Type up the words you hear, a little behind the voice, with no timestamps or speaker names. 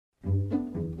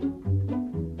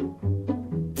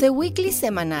The Weekly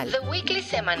Semanal. The Weekly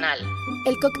Semanal.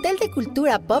 El cóctel de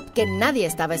cultura pop que nadie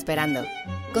estaba esperando.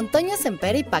 Con Toño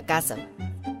Sempere y Pacaso.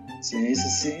 Sí.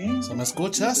 ¿Se me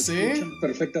escucha? ¿Se Sí. escuchan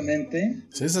perfectamente?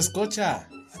 Sí, se escucha.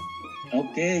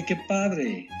 Ok, qué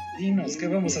padre. Dinos, ¿qué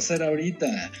vamos a hacer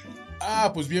ahorita?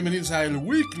 Pues bienvenidos a el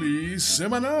Weekly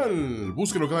Semanal.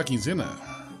 Búsquelo cada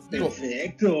quincena.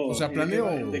 Perfecto. O sea,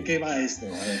 planeo. ¿De qué va esto?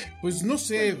 A ver. Pues no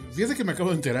sé, fíjate que me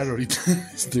acabo de enterar ahorita.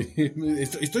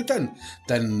 Estoy tan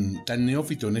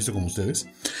neófito en esto como ustedes.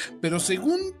 Pero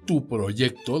según tu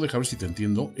proyecto, déjame ver si te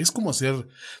entiendo, es como hacer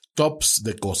tops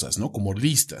de cosas, ¿no? Como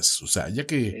listas. O sea, ya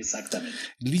que. Exactamente.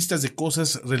 Listas de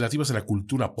cosas relativas a la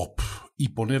cultura pop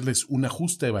y ponerles una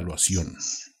justa evaluación.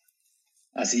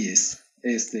 Así es.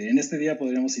 En este día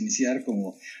podríamos iniciar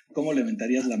como ¿cómo le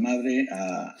mentarías la madre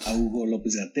a Hugo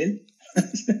López-Gatell?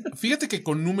 Fíjate que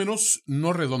con números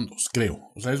no redondos,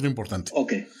 creo. O sea, es lo importante.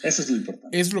 Ok, eso es lo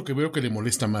importante. Es lo que veo que le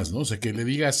molesta más, ¿no? O sea, que le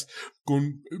digas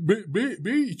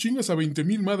ve y chingas a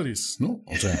 20,000 madres, ¿no?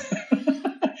 O sea.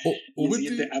 O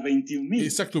vete a 21,000.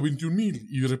 Exacto, 21,000.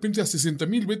 Y de repente a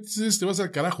 60,000 veces te vas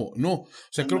al carajo. No. O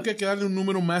sea, creo que hay que darle un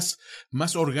número más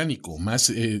orgánico,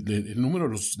 más el número,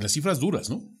 las cifras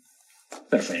duras, ¿no?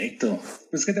 Perfecto.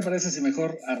 Pues, ¿qué te parece si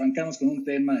mejor arrancamos con un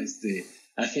tema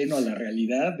ajeno a la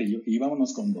realidad y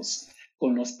vámonos con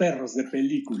los perros de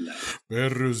película?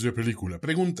 Perros de película.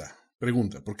 Pregunta,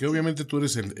 porque obviamente tú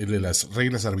eres el de las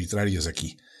reglas arbitrarias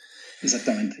aquí.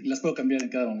 Exactamente, las puedo cambiar en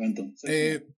cada momento.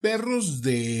 Perros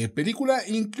de película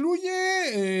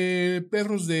incluye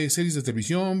perros de series de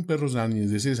televisión, perros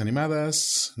de series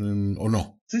animadas, ¿o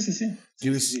no? Sí.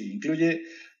 Sí, incluye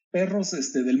perros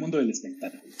del mundo del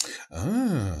espectáculo.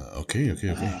 Ok.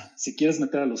 Si quieres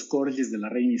meter a los corgis de la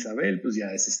reina Isabel, pues ya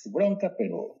es tu bronca,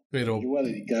 pero yo voy a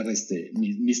dedicar,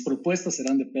 mis propuestas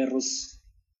serán de perros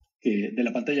de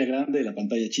la pantalla grande, de la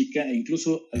pantalla chica, e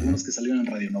incluso algunos que salieron en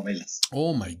radionovelas.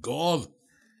 Oh my God.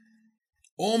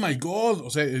 O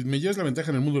sea, me llevas la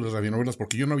ventaja en el mundo de las radionovelas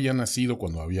porque yo no había nacido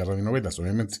cuando había radionovelas,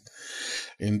 obviamente.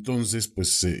 Entonces,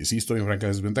 pues sí estoy en franca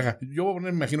desventaja. Yo voy a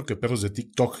poner, me imagino que perros de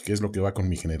TikTok, que es lo que va con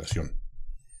mi generación.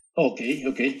 Ok,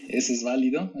 ese es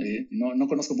válido. No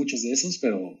conozco muchos de esos,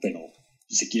 pero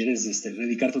si quieres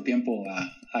dedicar tu tiempo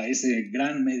a ese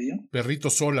gran medio. Perrito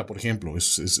Sola, por ejemplo,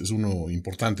 es uno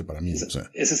importante para mí.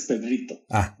 Ese es Pedrito.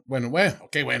 Bueno,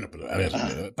 pero a ver,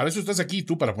 para eso estás aquí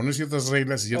tú, para poner ciertas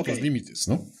reglas y ciertos límites,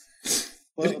 ¿no?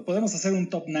 Podemos hacer un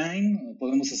top 9,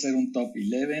 podemos hacer un top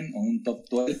 11 o un top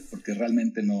 12, porque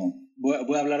realmente no.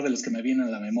 Voy a hablar de los que me vienen a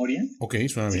la memoria. Ok,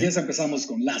 suena bien. Si quieres empezamos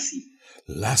con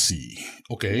Lassie,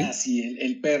 ok. Lassie,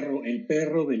 el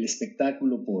perro del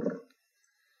espectáculo por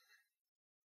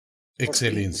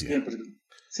excelencia.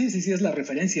 Sí, es la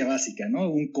referencia básica, ¿no?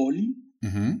 Un collie.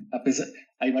 Uh-huh.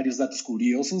 Hay varios datos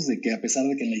curiosos de que a pesar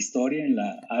de que en la historia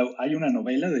hay una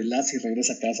novela de Lassie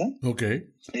regresa a casa. Ok.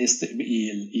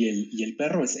 Y el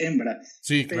perro es hembra.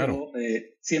 Sí, claro. Pero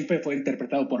siempre fue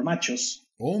interpretado por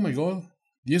machos. Oh my God.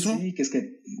 ¿Y eso? Sí,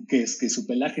 que su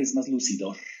pelaje es más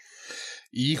lucidor.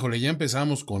 Híjole, ya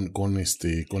empezamos con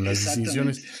las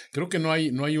distinciones. Creo que no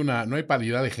hay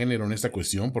paridad de género en esta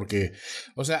cuestión, porque,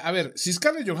 o sea, a ver, si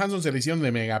Scarlett Johansson se le hicieron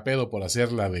de megapedo por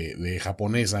hacerla de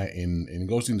japonesa en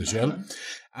Ghost in the Shell,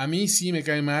 a mí sí me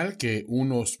cae mal que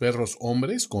unos perros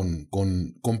hombres con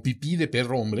pipí de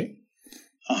perro hombre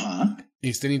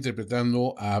estén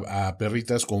interpretando a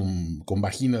perritas con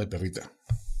vagina de perrita.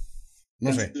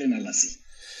 No sé.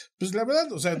 Pues la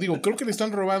verdad, o sea, creo que le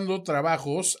están robando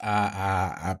trabajos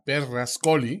a perras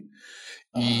collie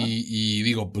y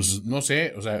digo, pues no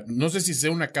sé, o sea, no sé si sea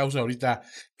una causa ahorita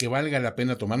que valga la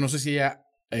pena tomar, no sé si haya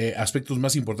aspectos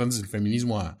más importantes del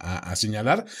feminismo a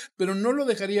señalar, pero no lo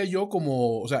dejaría yo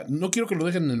como, o sea, no quiero que lo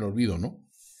dejen en el olvido, ¿no?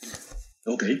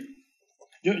 Ok.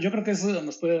 Yo creo que eso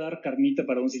nos puede dar carnita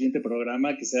para un siguiente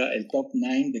programa que sea el top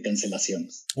 9 de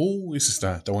cancelaciones. Ese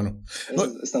está bueno.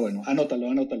 Está bueno, anótalo.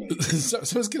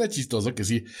 ¿Sabes qué era chistoso? Que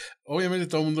sí, obviamente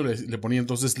todo el mundo le ponía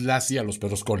entonces Lassie a los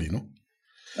perros collie, ¿no?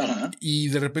 Ajá. Y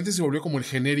de repente se volvió como el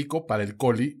genérico para el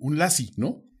collie, un Lassie,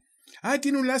 ¿no?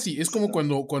 Tiene un Lassie. Es como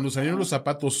cuando salieron los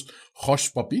zapatos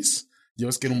Hush Puppies,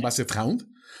 llevas que era un Basset Hound.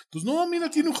 Entonces, no, mira,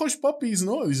 tiene un Hush Puppies,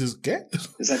 ¿no? Y dices, ¿qué?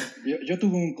 Exacto. Yo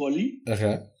tuve un collie.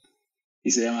 Ajá. Y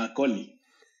se llama Collie,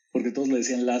 porque todos le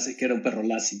decían Lassie, que era un perro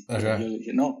Lassie. Yo le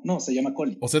dije, no, se llama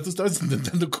Collie. O sea, tú estabas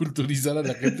intentando culturizar a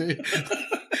la gente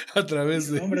a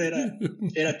través de... El nombre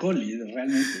era Collie,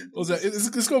 realmente. O sea,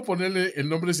 es como ponerle el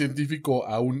nombre científico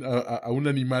a un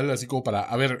animal, así como para,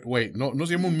 a ver, güey, no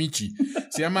se llama un Michi,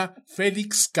 se llama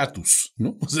Felix Catus,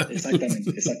 ¿no? O sea,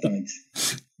 exactamente.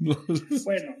 No.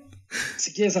 Bueno,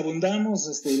 Si quieres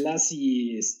abundamos,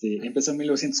 Lassie empezó en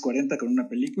 1940 con una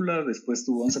película, después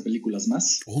tuvo 11 películas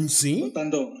más. ¿11?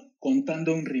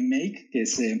 Contando un remake que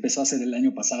se empezó a hacer el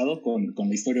año pasado con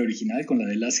la historia original, con la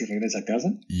de Lassie regresa a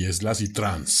casa. Y es Lassie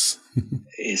trans.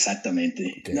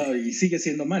 Exactamente. Okay. No, y sigue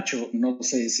siendo macho, no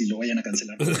sé si lo vayan a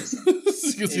cancelar por eso.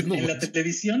 Sigue siendo en la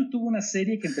televisión tuvo una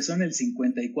serie que empezó en el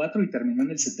 54 y terminó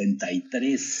en el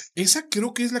 73. Esa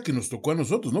creo que es la que nos tocó a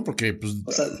nosotros, ¿no? Porque, pues...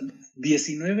 O sea,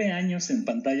 19 años en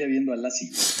pantalla viendo a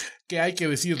Lassie. Que hay que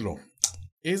decirlo.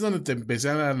 Es donde te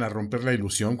empezaron a romper la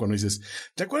ilusión cuando dices,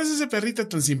 ¿te acuerdas de esa perrita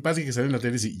tan simpática que salió en la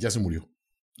tele y ya se murió?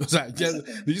 O sea, ya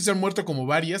se han muerto como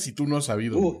varias y tú no has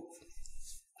sabido.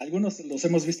 Algunos los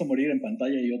hemos visto morir en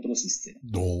pantalla y otros,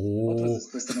 No. Otros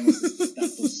después tenemos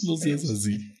datos. No seas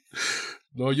así.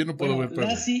 No, yo no puedo ver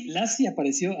perros. Lassie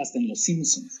apareció hasta en Los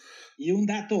Simpsons. Y un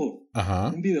dato,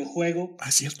 un videojuego.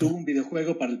 ¿Cierto? Tuvo un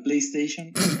videojuego para el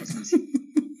PlayStation.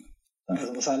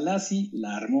 O sea, Lassie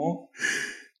la armó.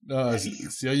 No,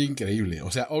 se oye increíble.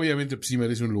 O sea, obviamente sí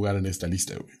merece un lugar en esta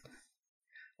lista, güey.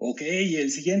 Ok, y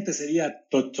el siguiente sería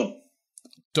Toto.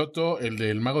 ¿Toto, el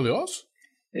del Mago de Oz?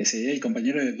 Ese, el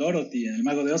compañero de Dorothy en El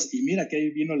Mago de Oz. Y mira que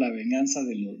ahí vino la venganza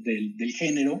del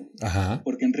género. Ajá.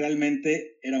 Porque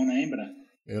realmente era una hembra.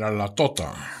 Era la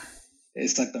Tota.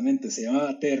 Exactamente, se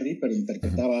llamaba Terry, pero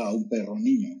interpretaba a un perro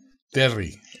niño.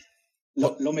 Terry.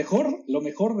 Lo mejor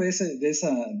de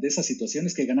esa situación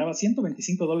es que ganaba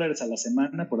 $125 a la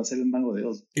semana por hacer El Mago de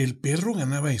Oz. ¿El perro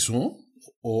ganaba eso?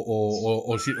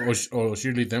 O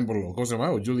Shirley Temple, o ¿cómo se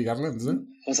llama? O Judy Garland, ¿sí?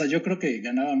 O sea, yo creo que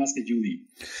ganaba más que Judy.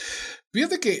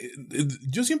 Fíjate que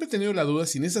yo siempre he tenido la duda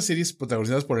si en esas series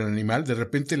protagonizadas por el animal, de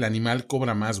repente el animal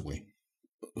cobra más, güey.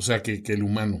 O sea, que el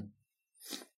humano.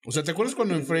 O sea, ¿te acuerdas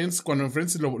cuando en Friends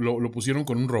lo pusieron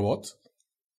con un robot?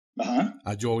 Ajá.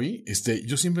 A Joey,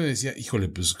 yo siempre decía, híjole,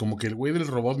 pues como que el güey del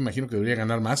robot me imagino que debería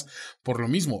ganar más por lo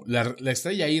mismo. La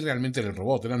estrella ahí realmente era el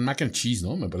robot, eran mac and cheese,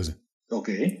 ¿no? Me parece. Ok.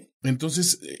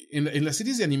 Entonces, en las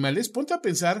series de animales, ponte a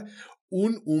pensar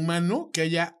un humano que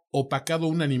haya opacado a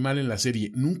un animal en la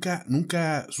serie.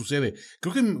 Nunca sucede.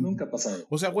 Creo que nunca ha pasado.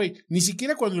 O sea, güey, ni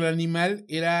siquiera cuando el animal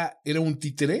era un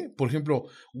títere. Por ejemplo,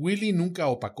 Willy nunca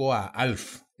opacó a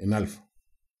Alf en Alf.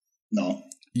 No.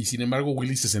 Y sin embargo,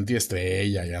 Willy se sentía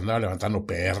estrella y andaba levantando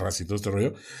perras y todo este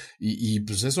rollo. Y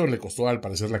pues eso le costó al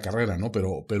parecer la carrera, ¿no?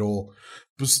 Pero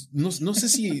pues no sé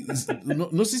si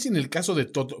no sé si en el caso de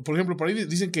Toto, por ejemplo, por ahí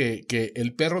dicen que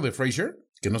el perro de Frasier,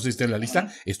 que no sé si está en la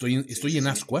lista, estoy en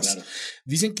ascuas. Claro.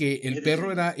 Dicen que el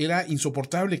perro era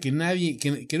insoportable, que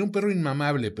era un perro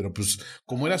inmamable, pero pues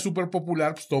como era súper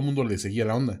popular, pues todo el mundo le seguía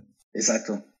la onda.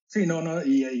 Exacto. Sí, no,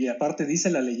 y aparte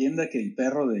dice la leyenda que el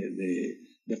perro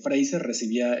de Fraser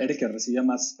era el que recibía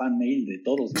más fan mail de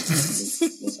todos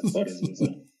los actores. O sea.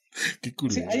 Qué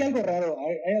curioso. Sí, hay algo raro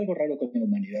con la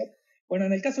humanidad. Bueno,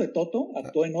 en el caso de Toto,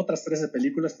 actuó en otras 13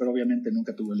 películas, pero obviamente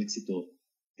nunca tuvo el éxito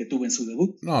que tuvo en su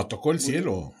debut. No, tocó el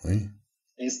cielo.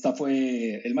 Esta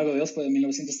fue, El Mago de Oz fue de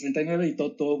 1939 y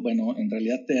Toto, bueno, en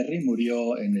realidad Terry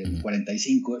murió en el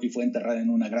 45 y fue enterrada en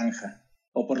una granja.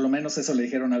 O por lo menos eso le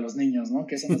dijeron a los niños, ¿no?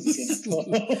 Que eso nos decían a todos.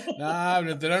 No,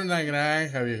 me enteraron en una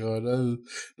granja, viejo.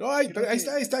 No, ahí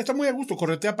está muy a gusto.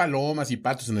 Corretea palomas y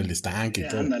patos en el estanque y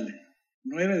todo. Ándale.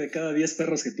 9 de cada 10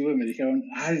 perros que tuve me dijeron,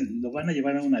 lo van a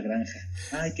llevar a una granja.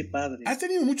 Ay, qué padre. ¿Has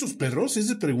tenido muchos perros?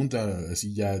 Esa pregunta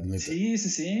así ya neta. Sí.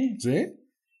 ¿Sí?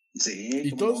 Sí.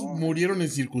 ¿Y todos murieron en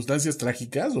circunstancias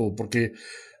trágicas o porque...?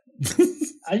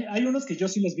 Hay unos que yo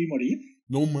sí los vi morir.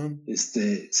 No, man.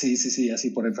 Sí, así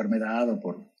por enfermedad o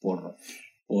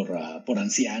por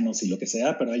ancianos y lo que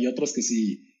sea, pero hay otros que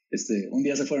sí, un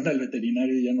día se fueron al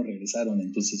veterinario y ya no regresaron,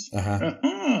 entonces. Ajá.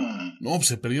 No, pues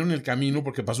se perdieron el camino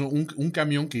porque pasó un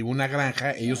camión que iba a una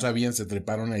granja, ellos sabían, se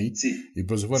treparon ahí. Sí. Y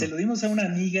pues se fueron. Se lo dimos a una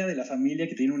amiga de la familia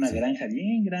que tiene una granja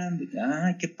bien grande.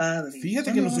 Ay, qué padre.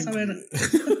 Fíjate que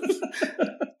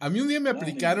a mí un día me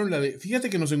aplicaron fíjate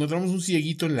que nos encontramos un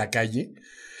cieguito en la calle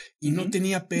y no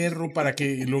tenía perro para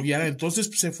que lo guiara. Entonces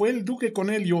pues, se fue el Duque con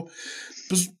él. Yo,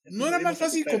 pues no era más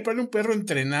fácil comprarle un perro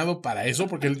entrenado para eso,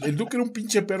 porque el Duque era un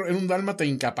pinche perro, era un dálmata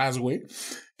incapaz, güey,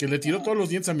 que le tiró todos los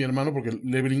dientes a mi hermano porque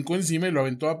le brincó encima y lo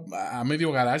aventó a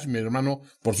medio garage. Mi hermano,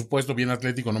 por supuesto, bien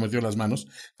atlético, no metió las manos,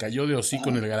 cayó de hocico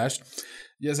en el garage.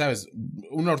 Ya sabes,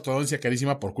 una ortodoncia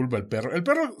carísima por culpa del perro. El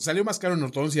perro salió más caro en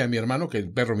ortodoncia de mi hermano que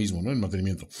el perro mismo, ¿no? En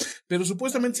mantenimiento. Pero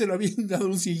supuestamente se lo habían dado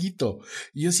un cieguito.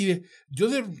 Y yo así yo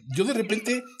de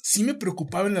repente sí me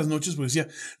preocupaba en las noches porque decía,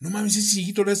 no mames, ese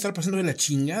cieguito le va a estar pasando de la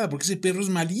chingada porque ese perro es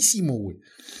malísimo, güey.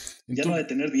 Ya no ha de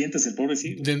tener dientes el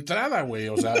pobrecito. De entrada, güey.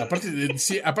 O sea,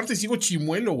 aparte sigo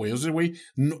chimuelo, güey. O sea, güey,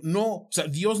 no, o sea,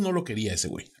 Dios no lo quería ese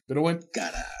güey. Pero bueno.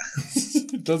 Carajo.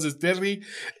 Entonces Terry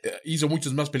hizo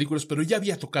muchas más películas, pero ya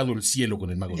había tocado el cielo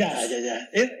con el Mago de Oz. Ya.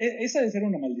 Esa debe ser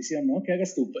una maldición, ¿no?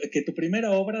 Que tu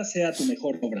primera obra sea tu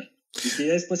mejor obra. Y que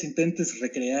ya después intentes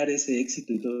recrear ese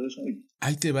éxito y todo eso.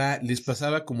 Ahí te va, les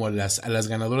pasaba como a las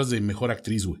ganadoras de mejor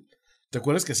actriz, güey. ¿Te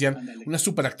acuerdas que hacían una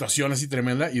super actuación así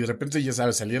tremenda y de repente, ya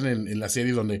sabes, salían en la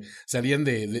serie donde salían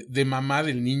de mamá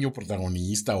del niño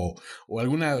protagonista o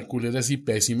alguna culera así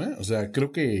pésima? O sea,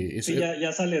 creo que eso... Sí,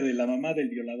 ya sale de la mamá del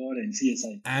violador en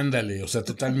CSI. Ándale, o sea,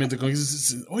 totalmente.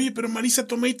 Oye, pero Marisa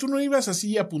Tomei, ¿tú no ibas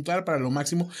así a apuntar para lo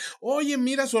máximo? Oye,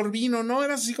 mira Sorbino, ¿no?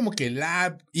 Eras así como que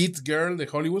la It Girl de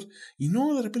Hollywood. Y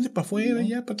no, de repente para afuera,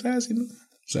 ya para atrás, y no. O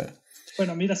sea...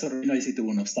 Bueno, mira, Sorbino ahí sí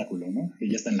tuvo un obstáculo, ¿no? Que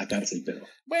ya está en la cárcel, pero...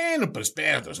 Bueno, pero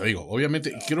espérate, o sea, digo,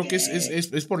 obviamente, creo que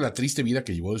es por la triste vida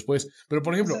que llevó después. Pero,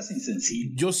 por ejemplo,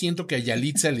 yo siento que a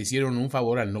Yalitza le hicieron un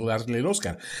favor al no darle el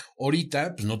Oscar.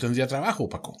 Ahorita, pues no tendría trabajo,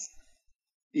 Paco.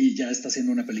 Y ya está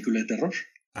haciendo una película de terror.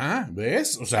 Ah,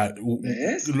 ¿ves? O sea,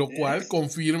 lo cual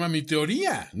confirma mi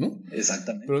teoría, ¿no?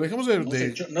 Exactamente. Pero dejemos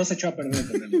no se echó a perder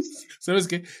con el Oscar. ¿Sabes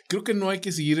qué? Creo que no hay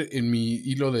que seguir en mi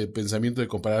hilo de pensamiento de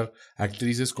comparar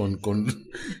actrices con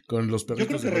los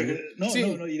perritos. Yo creo que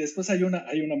no, y después hay una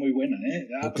muy buena, ¿eh?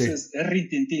 Okay. Pues es Rin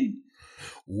Tin Tin.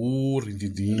 Rin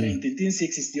Tin Tin. Rin Tin Tin sí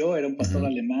existió, era un pastor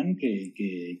alemán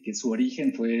que su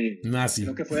origen fue nazi.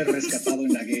 Creo que fue rescatado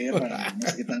en la guerra, no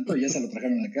sé qué tanto, y ya se lo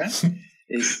trajeron acá.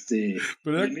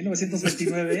 Pero en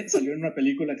 1929 salió en una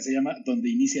película que se llama Donde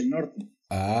inicia el norte.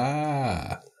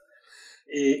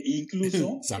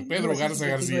 Incluso San Pedro Garza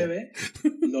García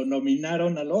lo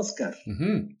nominaron al Oscar.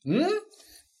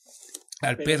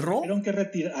 ¿Al perro? Tuvieron que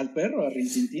retirar al perro, a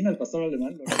Rintintín, al pastor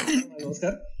alemán, lo nominaron al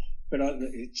Oscar, pero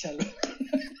échalo.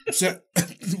 O sea,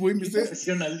 güey,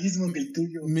 profesionalismo que el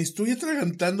tuyo. Me estoy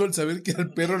atragantando al saber que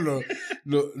al perro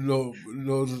lo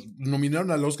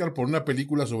nominaron al Oscar por una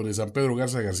película sobre San Pedro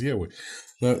Garza García, güey.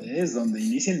 Es donde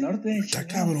inicia el norte. Está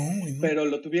cabrón, güey. ¿No? Pero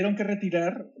lo tuvieron que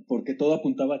retirar porque todo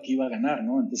apuntaba a que iba a ganar,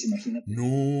 ¿no? Entonces imagínate.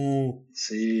 No.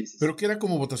 Sí. ¿Pero qué era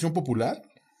como votación popular?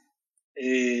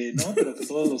 No, pero que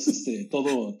todo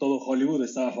Hollywood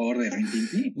estaba a favor de Rin Tin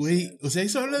Tin. Güey, o sea,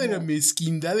 eso habla de la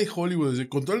mezquindad de Hollywood.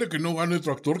 Con tal de que no gane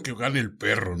otro actor, que gane el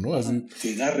perro, ¿no? Así.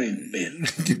 Que agarre el perro.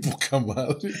 Qué poca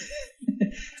madre.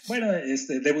 Bueno,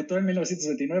 debutó en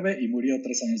 1929 y murió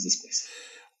 3 años después.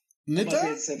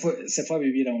 ¿Neta? Se fue a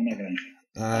vivir a una granja.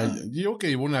 Yo creo que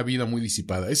llevó una vida muy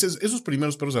disipada. Esos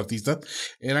primeros perros artistas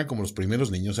eran como los primeros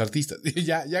niños artistas.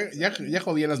 ya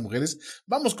jodía a las mujeres.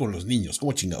 Vamos con los niños,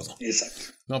 como chingados, ¿no? Exacto.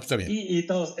 No, pues está bien. Y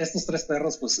todos estos 3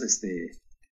 perros, pues,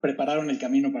 prepararon el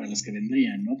camino para los que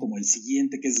vendrían, ¿no? Como el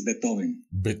siguiente, que es Beethoven.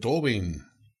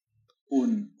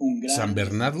 Un gran... ¿San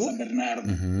Bernardo? San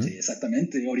Bernardo, sí,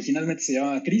 exactamente. Originalmente se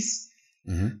llamaba Chris.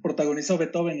 Protagonizó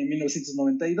Beethoven en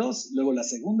 1992, luego la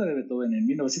segunda de Beethoven en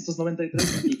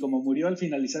 1993, y como murió al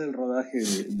finalizar el rodaje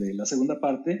de la segunda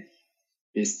parte,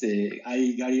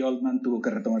 ahí Gary Oldman tuvo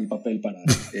que retomar el papel para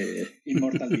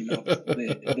Immortal Beloved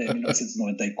de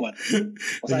 1994.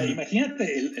 O sea,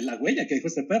 imagínate la huella que dejó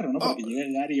este perro, ¿no? Porque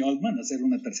llega Gary Oldman a hacer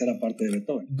una tercera parte de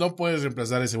Beethoven. No puedes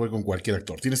reemplazar a ese güey con cualquier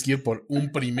actor. Tienes que ir por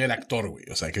un primer actor, güey.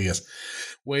 O sea, que digas,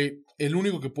 güey, el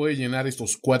único que puede llenar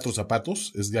estos 4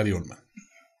 zapatos es Gary Oldman.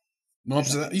 No,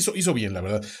 pues hizo bien, la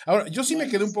verdad. Ahora, yo sí me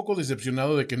quedé un poco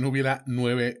decepcionado de que no hubiera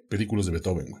 9 películas de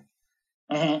Beethoven, güey.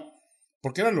 Ajá.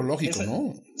 Porque era lo lógico,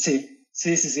 ¿no? Sí.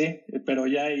 Pero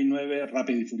ya hay 9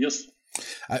 Rápido y Furioso.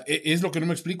 Es lo que no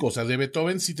me explico. O sea, de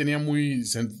Beethoven sí tenía muy...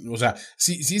 O sea,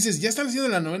 si dices, ya están haciendo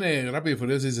la 9 de Rápido y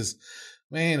Furioso, dices,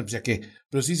 bueno, pues ya qué.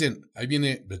 Pero si dicen, ahí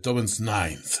viene Beethoven's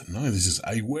Ninth, ¿no? Y dices,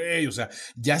 ay, güey, o sea,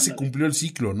 ya se cumplió el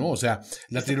ciclo, ¿no? O sea,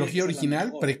 la trilogía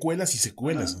original, precuelas y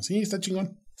secuelas. Sí, está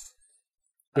chingón.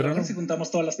 Pero no, si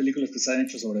juntamos todas las películas que se han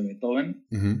hecho sobre Beethoven,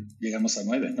 llegamos a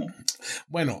 9, ¿no?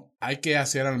 Bueno, hay que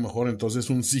hacer a lo mejor entonces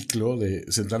un ciclo de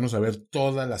sentarnos a ver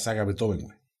toda la saga Beethoven,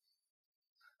 güey.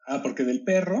 Porque del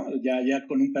perro, ya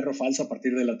con un perro falso a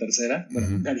partir de la tercera,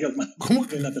 bueno, Gary Oldman, ¿cómo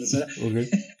de la tercera?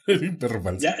 Ok, un perro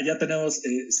falso. Ya tenemos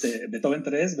Beethoven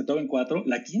 3, Beethoven 4,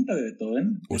 la quinta de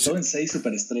Beethoven, Beethoven 6,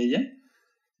 Superestrella,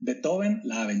 Beethoven,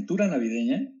 la aventura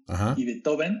navideña, y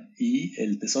Beethoven y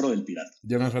el tesoro del pirata.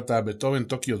 Ya nos falta Beethoven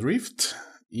Tokyo Drift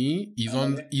y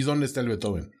 ¿dónde está el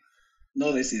Beethoven?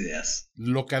 No des ideas.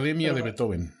 Locademia de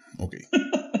Beethoven. Ok.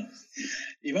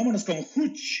 Y vámonos con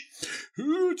Hooch.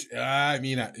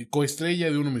 Mira,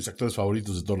 coestrella de uno de mis actores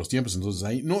favoritos de todos los tiempos. Entonces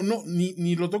ahí,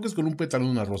 ni lo toques con un pétalo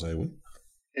de una rosa, güey.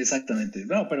 Exactamente.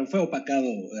 No, pero fue opacado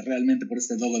realmente por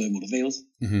este logo de Burdeos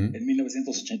en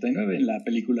 1989 en la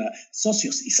película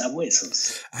Socios y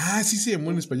Sabuesos. Ah, sí se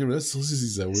llamó en español, ¿verdad? Socios y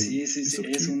Sabuesos. Sí,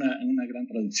 es una gran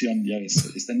traducción, ya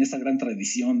ves. Está en esta gran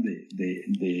tradición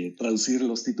de traducir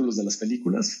los títulos de las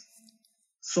películas.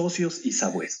 Socios y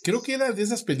Sabuesos. Creo que era de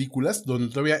esas películas donde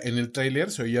todavía en el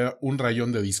tráiler se oía un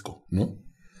rayón de disco, ¿no?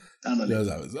 Ándale. Ya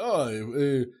sabes.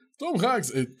 Ay, Tom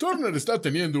Hanks, Turner está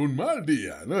teniendo un mal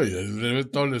día, ¿no? Y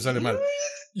todo le sale mal.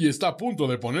 Y está a punto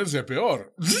de ponerse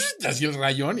peor. Así el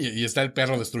rayón y está el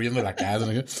perro destruyendo la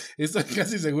casa, ¿no? Estoy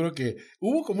casi seguro que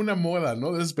hubo como una moda,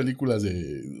 ¿no? De esas películas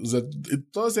de... O sea,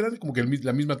 todas eran como que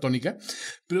la misma tónica.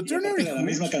 Pero Turner era la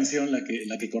misma canción la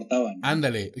que cortaban.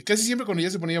 Ándale. Casi siempre cuando ya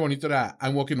se ponía bonito era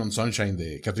I'm Walking on Sunshine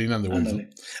de Katrina and the Waves.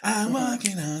 I'm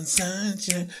Walking on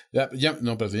Sunshine.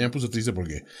 No, pero ya me puso triste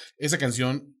porque esa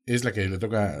canción es la que le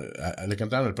toca... le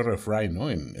cantaban al perro de Fry,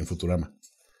 ¿no? En Futurama.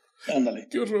 Ándale.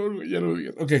 Qué horror, güey, ya lo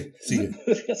digan. Ok, sigue.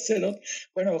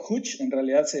 Bueno, Hutch en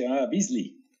realidad se llamaba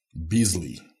Beasley.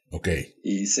 Beasley, ok.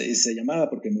 Y se llamaba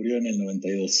porque murió en el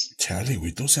 92. Chale,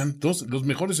 güey, todos los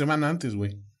mejores se van antes,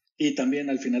 güey. Y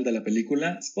también al final de la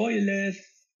película, spoiler.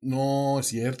 No, es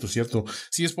cierto.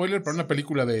 Sí, spoiler para una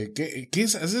película de... ¿Qué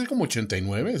es? ¿Es como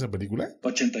 89 esa película?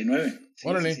 89. Sí,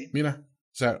 órale, sí. Mira.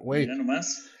 O sea, güey. Mira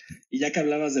nomás. Y ya que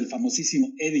hablabas del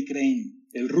famosísimo Eddie Crane,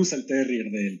 el Russell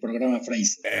Terrier del programa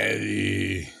Fraser.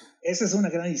 Eddie. Esa es una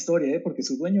gran historia, porque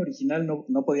su dueño original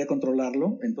no podía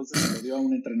controlarlo, entonces se lo dio a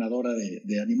una entrenadora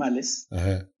de animales.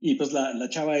 Ajá. Y pues la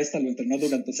chava esta lo entrenó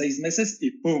durante 6 meses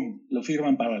y ¡pum! Lo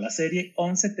firman para la serie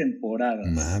 11 temporadas.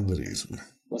 Madres, güey.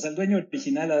 O sea, el dueño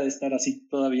original ha de estar así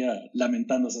todavía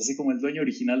lamentándose, así como el dueño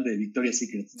original de Victoria's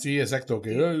Secret, ¿no? Sí, exacto.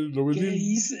 ¿Qué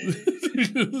hice?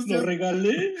 ¿Lo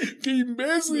regalé? ¡Qué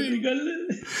imbécil! Lo regalé.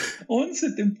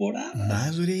 11 temporadas.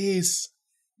 Madres.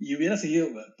 Y hubiera seguido,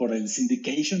 por el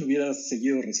syndication, hubiera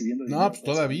seguido recibiendo dinero. No, pues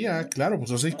todavía, claro.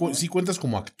 Pues o sea, sí cuentas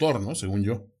como actor, ¿no? Según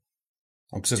yo.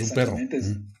 Aunque seas un perro.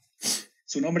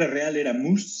 Su nombre real era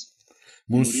Moose.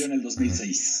 Murió en el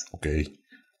 2006. Ok.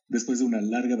 Después de una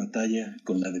larga batalla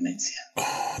con la demencia.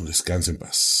 Oh, descansa en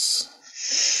paz.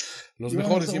 Los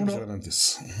mejores siempre serán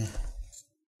antes.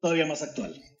 Todavía más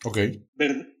actual. Ok.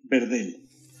 Verdel.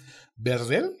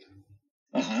 ¿Verdel?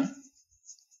 Ajá.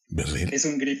 ¿Verdel? Es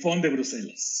un grifón de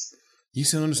Bruselas. ¿Y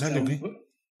ese dónde sale o qué?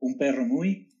 Un perro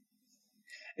muy...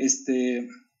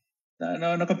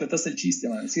 No completaste el chiste,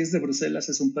 man. Si es de Bruselas,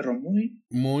 es un perro muy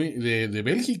de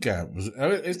Bélgica. Pues, a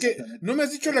ver, es que no me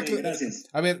has dicho gracias.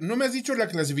 A ver, no me has dicho la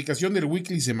clasificación del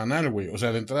weekly semanal, güey. O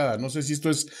sea, de entrada, no sé si esto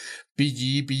es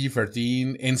PG,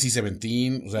 PG-13,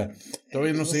 NC-17, o sea,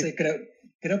 todavía no sé.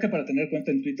 Creo que para tener cuenta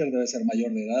en Twitter debe ser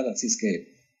mayor de edad, así es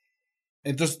que...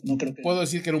 Entonces, no puedo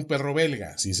decir que era un perro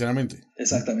belga, sinceramente.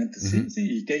 Exactamente, sí.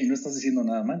 ¿Y qué? Y no estás diciendo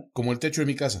nada mal. Como el techo de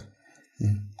mi casa.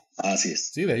 Así es.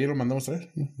 Sí, de ahí lo mandamos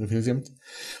traer, definitivamente.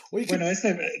 Oye, bueno,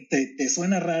 te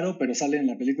suena raro, pero sale en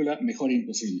la película Mejor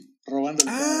Imposible. Robando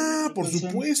el por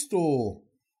supuesto.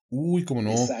 Uy, cómo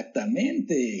no.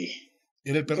 Exactamente.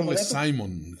 Era el perro de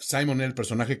Simon. Simon era el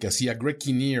personaje que hacía Greg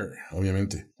Kinnear,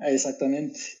 obviamente.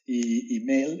 Exactamente. Y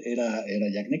Mel era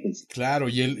Jack Nicholson. Claro,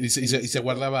 y él se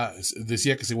guardaba,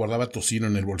 decía que se guardaba tocino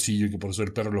en el bolsillo y que por eso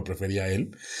el perro lo prefería a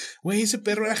él. Güey, ese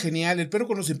perro era genial. El perro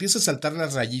cuando se empieza a saltar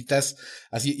las rayitas,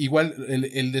 así, igual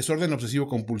el desorden obsesivo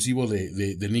compulsivo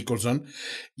de Nicholson,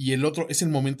 y el otro, es el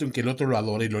momento en que el otro lo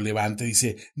adora y lo levanta y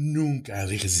dice, nunca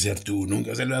dejes de ser tú,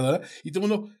 nunca se lo adora. Y todo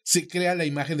el mundo se crea la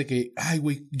imagen de que, ay,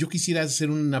 güey, yo quisiera ser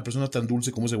una persona tan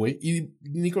dulce como ese güey. Y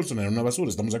Nicholson era una basura,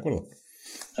 ¿estamos de acuerdo?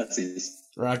 Así es.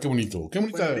 Qué bonito. Qué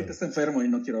bonita. Bueno, ahorita está enfermo y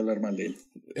no quiero hablar mal de él.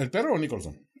 ¿El perro o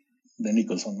Nicholson? De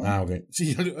Nicholson, ¿no? Ok.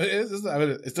 Sí, a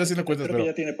ver, estoy haciendo cuentas. Creo que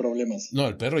ya tiene problemas. No,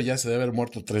 el perro ya se debe haber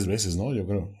muerto 3 veces, ¿no? Yo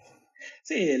creo.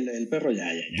 Sí, el perro ya.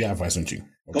 Ya fue hace un chingo.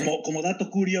 Okay. Como dato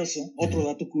curioso, otro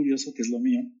dato curioso que es lo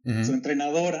mío, su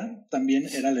entrenadora también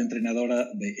era la entrenadora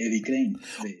de Eddie Crane.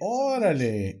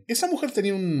 ¡Órale! Esa mujer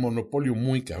tenía un monopolio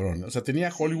muy cabrón. O sea,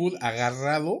 tenía Hollywood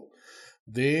agarrado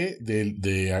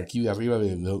de aquí de arriba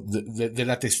de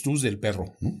la testuz del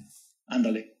perro, ¿no?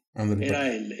 Ándale.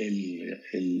 Era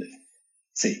el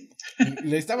sí.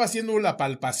 Le estaba haciendo la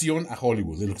palpación a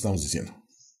Hollywood, de lo que estamos diciendo.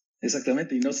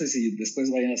 Exactamente, y no sé si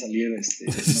después vayan a salir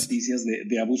noticias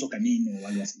de abuso canino o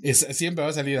algo así. Siempre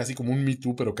va a salir así como un Me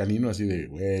Too, pero canino, así de,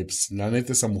 güey, pues la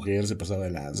neta esa mujer se pasaba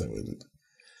de lanza, güey.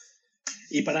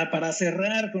 Y para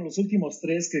cerrar con los últimos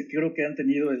 3 que creo que han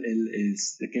tenido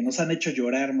que nos han hecho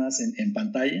llorar más en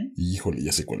pantalla. Híjole,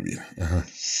 ya sé cuál viene. Ajá.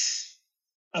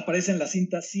 Aparece en la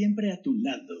cinta Siempre a tu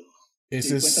lado.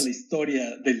 Cuenta la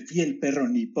historia del fiel perro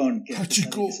nipón que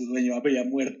su dueño había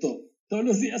muerto todos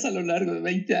los días a lo largo de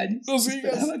 20 años. No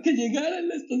sigas. Esperaba que llegara en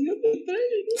la estación del tren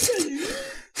y nunca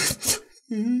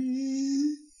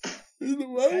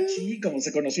llegó. Hachi, como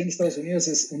se conoció en Estados Unidos,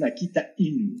 es una Akita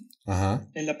Inu. Ajá.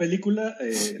 En la película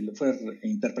fue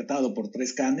interpretado por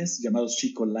 3 canes llamados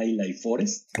Chico, Laila y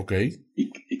Forrest. Ok.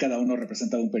 Y cada uno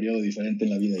representaba un periodo diferente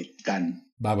en la vida del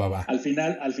can. Va. Al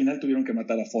final tuvieron que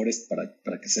matar a Forrest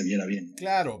para que se viera bien, ¿no?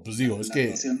 Claro, pues digo,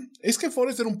 es que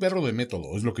Forrest era un perro de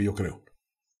método, es lo que yo creo.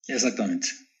 Exactamente.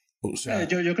 O sea,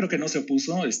 yo creo que no se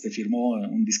opuso, firmó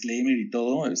un disclaimer y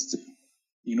todo,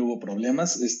 y no hubo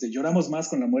problemas. Lloramos más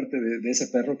con la muerte de ese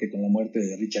perro que con la muerte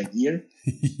de Richard Gere,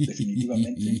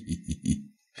 definitivamente.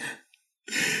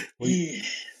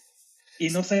 Y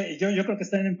no sé, yo creo que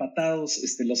están empatados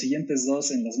los siguientes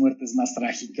 2 en las muertes más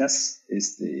trágicas.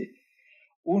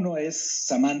 Uno es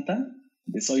Samantha,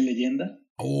 de Soy Leyenda.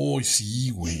 Oh, sí,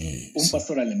 güey. Un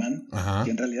pastor alemán, Ajá.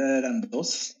 que en realidad eran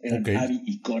 2, eran Abby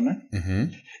y Kona.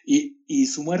 Uh-huh. Y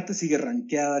su muerte sigue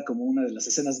rankeada como una de las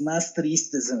escenas más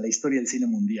tristes en la historia del cine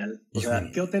mundial. O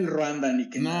sea, ¿qué Hotel Rwanda ni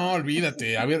qué? No, nada.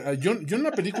 Olvídate. A ver, yo en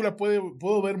la película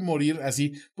puedo ver morir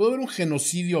así, puedo ver un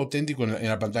genocidio auténtico en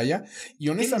la pantalla, y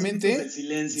honestamente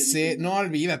no,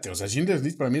 olvídate, o sea, Schindler's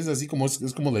List para mí es así como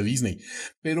es como de Disney,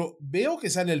 pero veo que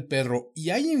sale el perro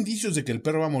y hay indicios de que el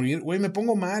perro va a morir, güey, me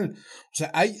pongo mal. O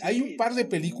sea, hay un par de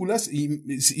películas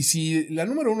y si la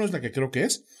número 1 es la que creo que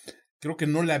es, creo que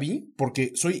no la vi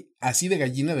porque soy así de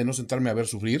gallina de no sentarme a ver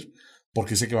sufrir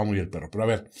porque sé que va a morir el perro. Pero a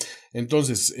ver,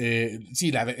 entonces,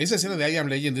 sí, esa escena de I Am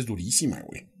Legend es durísima,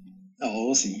 güey.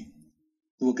 Oh, sí.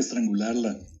 Tuvo que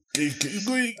estrangularla.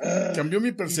 Güey, cambió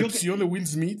mi percepción de Will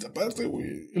Smith, aparte,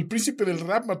 güey. El príncipe del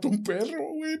rap mató a un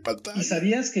perro, güey, pantalla. ¿Y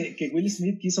sabías que Will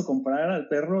Smith quiso comprar al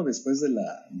perro después de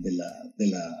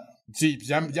la Sí,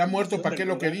 ya muerto, ¿para qué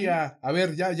lo quería? A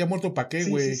ver, ya muerto, ¿para qué,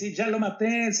 güey? Sí, ya lo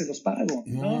maté, se los pago.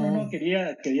 No,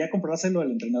 quería comprárselo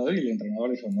al entrenador y el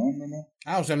entrenador dijo, no.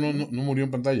 Ah, o sea, no murió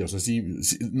en pantalla, o sea, sí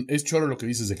es choro lo que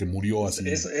dices de que murió así.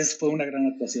 Fue una gran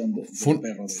actuación del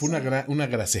perro. Fue una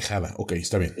grasejada, ok,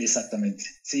 está bien. Exactamente.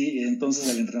 Sí, entonces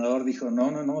el entrenador dijo,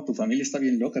 no, tu familia está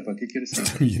bien loca, ¿para qué quieres?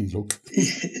 Está bien loca.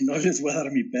 No les voy a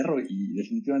dar mi perro, y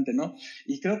definitivamente no.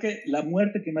 Y creo que la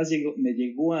muerte que más me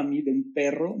llegó a mí de un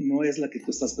perro no es la que tú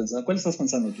estás pensando. ¿Cuál estás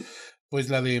pensando tú? Pues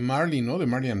la de Marley, ¿no? De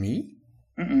Marley and Me.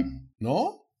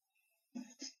 ¿No?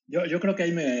 Yo creo que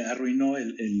ahí me arruinó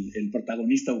el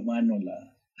protagonista humano.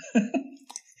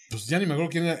 Pues ya ni me acuerdo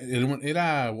quién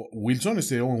era Wilson,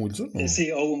 Owen Wilson. ¿O?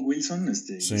 Sí, Owen Wilson,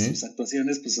 ¿Sí? Sus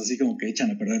actuaciones, pues así como que echan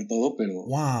a perder todo, pero.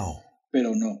 ¡Wow!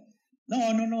 Pero no.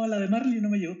 No, la de Marley no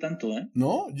me llegó tanto, ¿eh?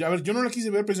 No, ya a ver, yo no la quise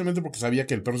ver precisamente porque sabía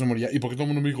que el perro se moría y porque todo el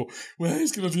mundo me dijo, güey,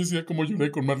 es que no tienes idea cómo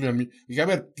lloré con Marley a mí. Y dije, a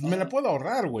ver, me la puedo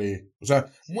ahorrar, güey. O sea,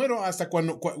 muero hasta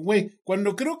cuando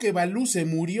creo que Balú se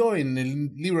murió en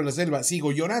el libro de la selva,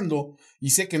 sigo llorando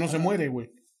y sé que no se muere, güey.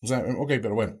 O sea, ok,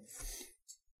 pero bueno.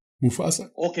 Mufasa.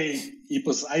 Ok, y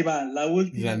pues ahí va, la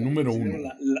última. La número 1.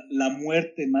 La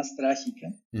muerte más trágica.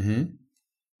 Uh-huh.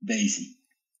 Daisy,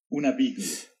 una beagle.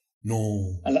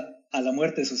 No. A la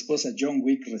muerte de su esposa, John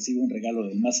Wick recibe un regalo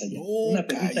del más allá. Una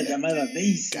perrita llamada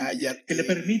Daisy, que le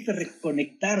permite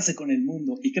reconectarse con el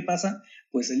mundo. ¿Y qué pasa?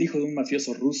 Pues el hijo de un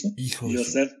mafioso ruso,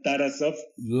 Joseph Tarasov,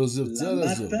 la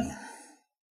mata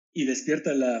y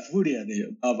despierta la furia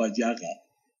de Baba Yaga,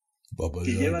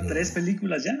 que lleva 3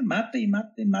 películas ya.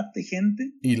 Mate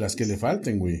gente. Y las que le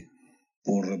falten, güey.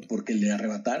 Porque le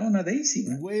arrebataron a Daisy,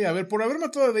 ¿no? Güey, a ver, por haber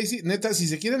matado a Daisy, neta, si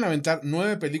se quieren aventar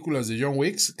 9 películas de John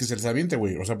Wick, que se les aviente,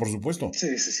 güey, o sea, por supuesto.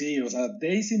 Sí, o sea,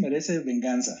 Daisy merece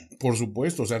venganza. Por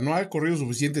supuesto, o sea, no ha corrido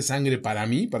suficiente sangre para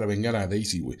mí para vengar a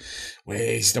Daisy, güey.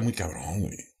 Güey, sí está muy cabrón,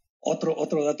 güey.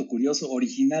 Otro dato curioso,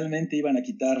 originalmente iban a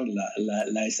quitar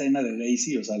la escena de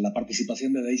Daisy, o sea, la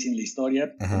participación de Daisy en la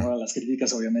historia. Ahora las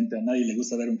críticas, obviamente, a nadie le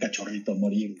gusta ver un cachorrito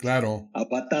morir. Claro. A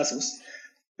patazos.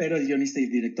 Pero el guionista y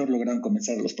el director lograron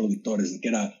convencer a los productores de que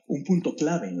era un punto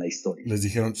clave en la historia. Les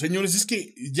dijeron, señores, es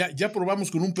que ya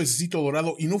probamos con un pececito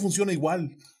dorado y no funciona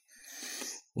igual.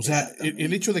 O sea,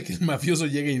 el hecho de que el mafioso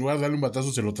llegue y en lugar de darle un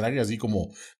batazo se lo trague así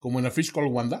como en A Fish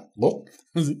Called Wanda, ¿no?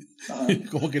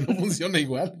 Como que no funciona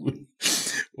igual, güey.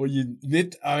 Oye,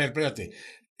 a ver, espérate.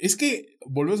 Es que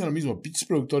volvemos a lo mismo, pinches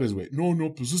productores, güey.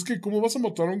 No, pues es que ¿cómo vas a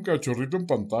matar a un cachorrito en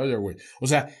pantalla, güey? O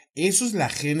sea, eso es la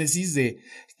génesis de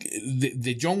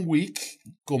John Wick,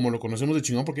 como lo conocemos de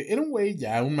chingón, porque era un güey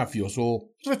ya, un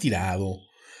mafioso retirado,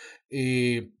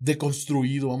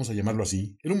 deconstruido, vamos a llamarlo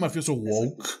así. Era un mafioso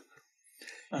woke.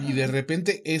 Ajá. Y de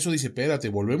repente eso dice, espérate,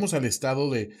 volvemos al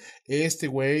estado de este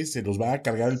güey se los va a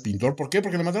cargar el pintor. ¿Por qué?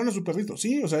 Porque le mataron a su perrito.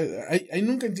 Sí, o sea, ahí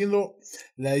nunca entiendo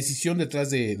la decisión detrás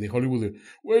de Hollywood de,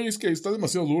 güey, es que está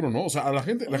demasiado duro, ¿no? O sea, la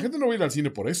gente no va a ir al cine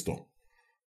por esto.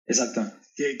 Exacto.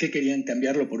 ¿Qué querían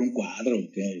cambiarlo por un cuadro?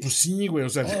 ¿Qué? Pues sí, güey, o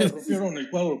sea. Rompieron el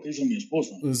cuadro que hizo mi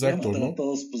esposa. Exacto, ¿no?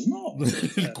 Todos, pues no.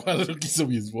 El cuadro que hizo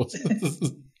mi esposa.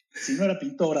 Si no era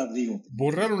pintora, digo.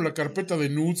 Borraron la carpeta de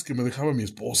nudes que me dejaba mi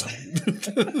esposa.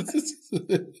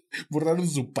 Borraron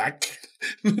su pack.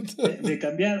 Me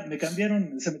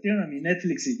cambiaron, se metieron a mi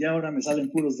Netflix y ya ahora me salen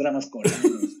puros dramas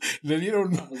coreanos. Le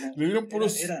dieron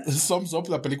puros thumbs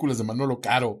up a películas de Manolo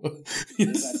Caro.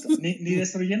 Exacto. Ni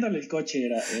destruyéndole el coche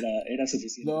era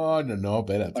suficiente. No,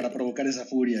 espérate. Para provocar esa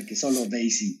furia que solo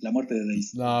Daisy, la muerte de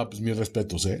Daisy. No, pues mis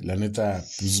respetos, la neta,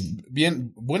 pues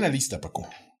bien, buena lista, Paco.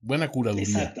 Buena curaduría.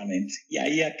 Exactamente. Y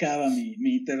ahí acaba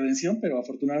mi intervención, pero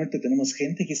afortunadamente tenemos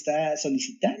gente que está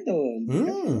solicitando.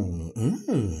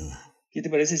 ¿Qué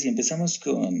te parece si empezamos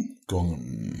con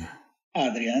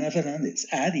Adriana Fernández,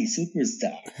 Adi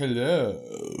Superstar? Hello.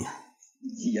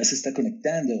 Y ya se está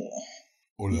conectando.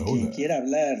 Hola, quien quiera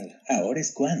hablar, ahora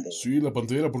es cuando. Sí, la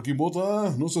pantallera por quién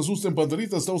vota. No se asusten,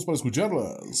 pantalitas, estamos para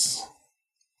escucharlas.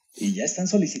 Y ya están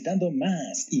solicitando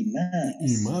más y más.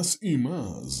 Y más y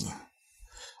más.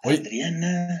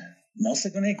 Adriana no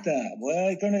se conecta.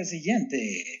 Voy con el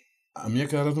siguiente. A mí a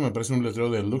cada rato me aparece un letrero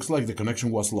de Looks like the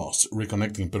connection was lost,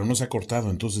 reconnecting, pero no se ha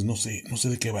cortado, entonces no sé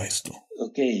de qué va esto.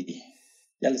 Ok,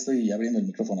 ya le estoy abriendo el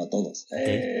micrófono a todos.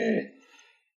 Okay.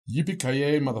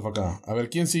 Yippee-ki-yay, motherfucker. A ver,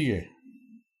 ¿quién sigue?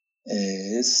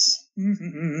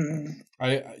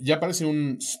 Ya aparece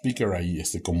un speaker ahí,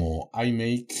 como I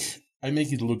make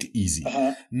it look easy.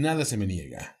 Ajá. Nada se me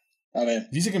niega. A ver.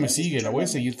 Dice que me sigue, la voy a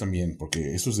seguir también,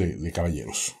 porque esto es de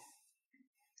caballeros.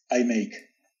 I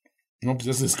make. No, pues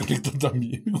ya se desconectó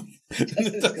también. ¿Ya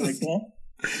se desconectó?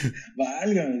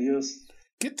 Válgame Dios.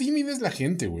 Qué tímida es la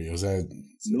gente, güey, o sea...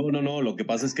 No, lo que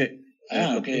pasa es que...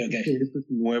 Ok. Esto es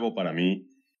nuevo para mí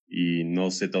y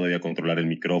no sé todavía controlar el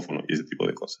micrófono y ese tipo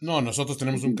de cosas. No, nosotros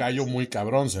tenemos un callo muy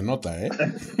cabrón, se nota,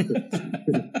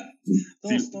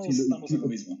 Todos estamos en lo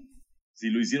mismo. Si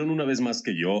lo hicieron una vez más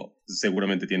que yo,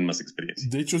 seguramente tienen más experiencia.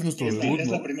 De hecho, es nuestro debut, Es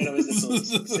la primera vez de todos.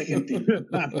 Sé gentil.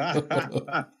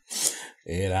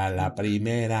 Era la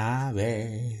primera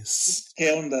vez.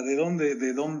 ¿Qué onda?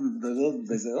 ¿Desde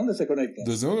dónde se conecta?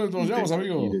 ¿Desde dónde nos llamamos,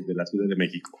 amigo? Desde la Ciudad de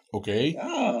México. Ok.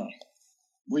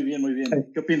 Muy bien.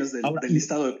 ¿Qué opinas del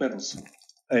listado de perros?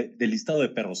 Del listado de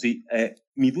perros, sí.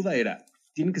 Mi duda era,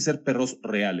 tienen que ser perros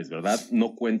reales, ¿verdad?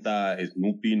 No cuenta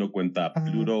Snoopy, no cuenta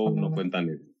Pluto, no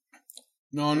cuentan...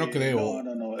 No creo.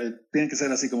 No. Tienen que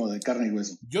ser así como de carne y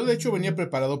hueso. Yo, de hecho, venía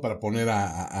preparado para poner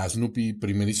a Snoopy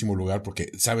primerísimo lugar porque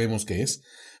sabemos que es.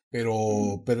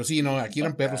 Pero sí, no, aquí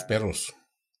eran perros.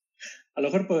 A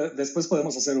lo mejor después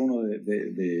podemos hacer uno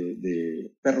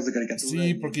de perros de caricatura.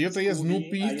 Sí, porque yo traía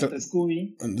Snoopy.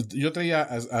 Yo traía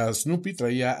a Snoopy,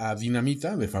 traía a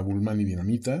Dinamita, de Fabulman y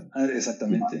Dinamita.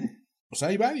 Exactamente. O sea,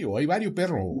 hay varios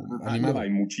perros animados. Hay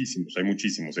muchísimos.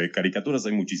 Caricaturas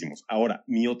hay muchísimos. Ahora,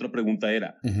 mi otra pregunta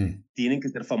era, ¿tienen que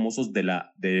ser famosos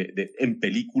en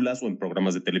películas o en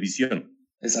programas de televisión?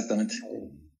 Exactamente.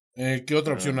 ¿Qué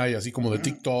otra opción hay? Así como de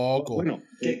TikTok o... Bueno,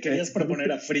 ¿querías proponer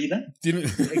a Frida?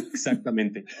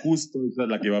 Exactamente, justo esa es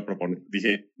la que iba a proponer.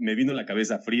 Dije, me vino a la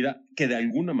cabeza Frida, que de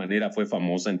alguna manera fue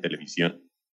famosa en televisión.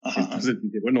 Ajá. Entonces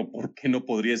dije, bueno, ¿por qué no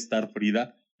podría estar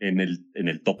Frida en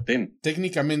el top 10?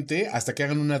 Técnicamente, hasta que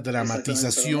hagan una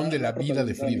dramatización de la vida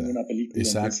de Frida.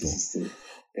 Exacto.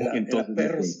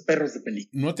 Entonces, perros de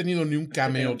película. No ha tenido ni un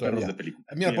cameo todavía. De película.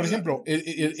 Mira, por ejemplo,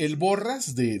 el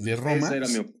Borras de Roma. Esa era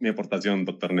mi aportación,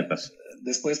 doctor Netas.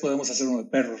 Después podemos hacer uno de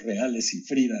perros reales y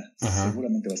Frida. Ajá.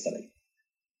 Seguramente va a estar ahí.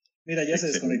 Mira, ya se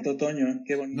desconectó Toño.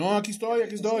 Qué bonito. No, aquí estoy.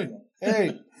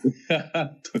 ¡Hey!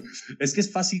 Es que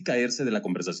es fácil caerse de la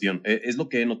conversación. Es lo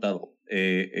que he notado.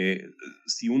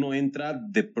 Si uno entra,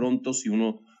 de pronto, si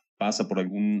uno pasa por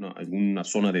alguna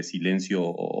zona de silencio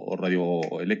o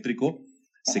radioeléctrico,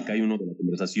 se cae uno de la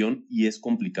conversación y es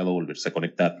complicado volverse a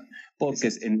conectar porque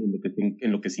es en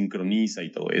lo que sincroniza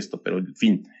y todo esto, pero en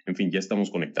fin, ya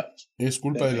estamos conectados. Es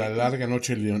culpa de la larga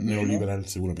noche neoliberal,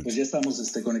 seguramente. Pues ya estamos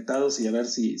conectados y a ver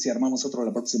si armamos otro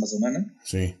la próxima semana.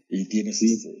 Sí. Y tienes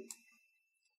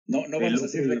No vamos a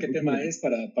decir de qué tema es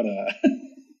para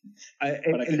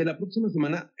el de la próxima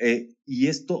semana, y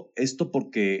esto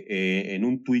porque en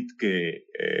un tuit que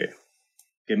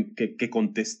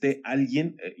contesté a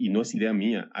alguien, y no es idea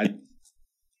mía,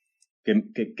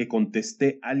 que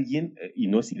contesté a alguien, y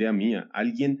no es idea mía,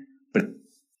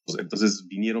 entonces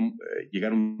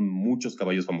llegaron muchos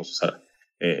caballos famosos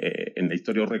en la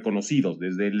historia reconocidos,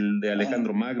 desde el de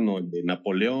Alejandro Magno, el de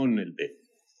Napoleón, el de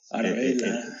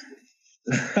Arabella.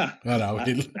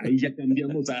 Ahí ya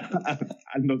cambiamos a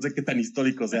no sé qué tan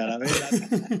histórico sea.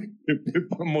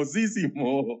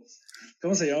 Famosísimo.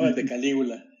 ¿Cómo se llamaba el de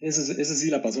Calígula? Ese sí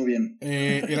la pasó bien.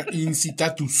 Era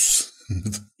Incitatus.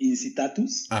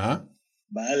 ¿Incitatus? Ajá.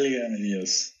 Válgame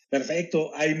Dios.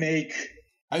 Perfecto. I make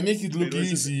it look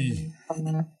easy.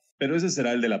 Pero ese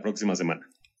será el de la próxima semana.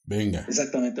 Venga.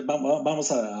 Exactamente.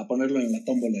 Vamos a ponerlo en la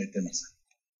tómbola de temas.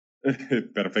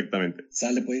 Perfectamente.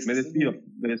 Sale pues. Me despido.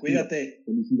 Cuídate.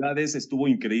 Felicidades, estuvo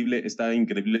increíble, está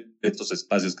increíble estos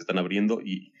espacios que están abriendo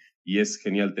y es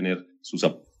genial tener sus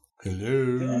apoyos.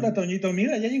 Hello. ¿Qué onda, Toñito?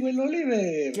 Mira, ya llegó el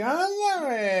Oliver. ¿Qué onda,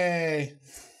 güey?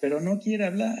 Pero no quiere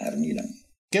hablar, mira.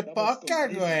 ¡Qué poca,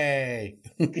 güey!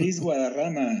 Cris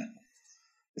Guadarrama.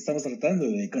 Estamos tratando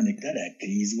de conectar a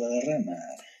Cris Guadarrama.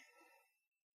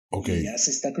 Ok. Y ya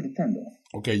se está conectando.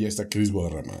 Ok, ya está Cris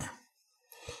Guadarrama.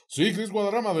 Sí, Cris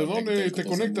Guadarrama, ¿de dónde te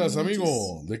conectas,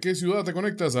 amigo? ¿De qué ciudad te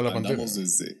conectas a la pantalla?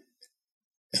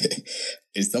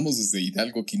 Estamos desde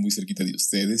Hidalgo, aquí muy cerquita de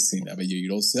ustedes, en la Bella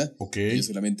Irosa. Ok. Yo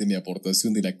solamente mi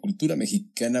aportación de la cultura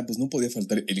mexicana, pues no podía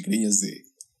faltar el greñas de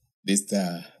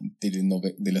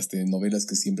las telenovelas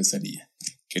que siempre salía,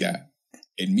 que era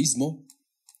el mismo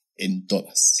en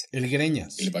todas. El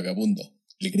Greñas. El vagabundo,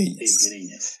 el Greñas. El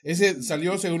Greñas. Ese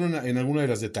salió seguro en alguna de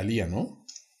las de Thalía, ¿no?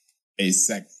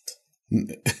 Exacto.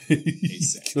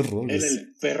 Qué horror. ¿Era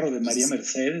el perro de María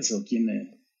Mercedes o quién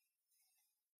es?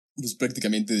 Pues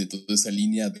prácticamente de toda esa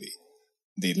línea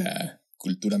de la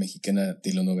cultura mexicana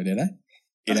telenovelera,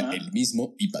 era el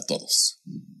mismo y para todos.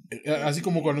 Así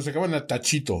como cuando se acaban a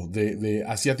Tachito de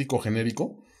asiático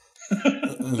genérico.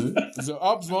 Pues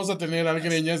vamos a tener al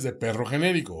Greñas de perro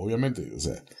genérico, obviamente. O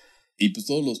sea. Y pues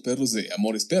todos los perros de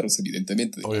Amores Perros,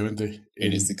 evidentemente. Obviamente.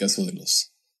 En este caso de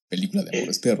los películas de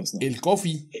Amores Perros, ¿no? El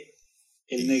Coffee.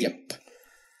 El negro.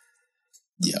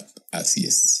 Yep, así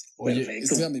es. Oye,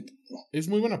 es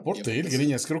muy buen aporte, el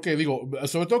Greñas. Creo que,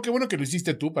 sobre todo qué bueno que lo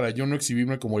hiciste tú para yo no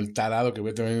exhibirme como el tarado que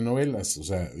ve también en novelas. O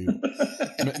sea,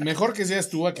 mejor que seas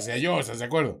tú a que sea yo, ¿estás de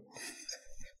acuerdo?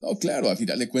 No, claro, a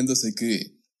final de cuentas hay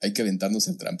que aventarnos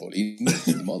el trampolín,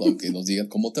 de modo, aunque nos digan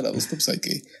como tarados, pues hay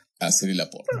que hacer el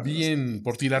aporte. Bien,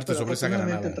 por tirarte sobre esa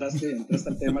granada. Entraste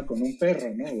al tema con un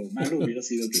perro, ¿no? Lo malo hubiera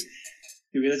sido que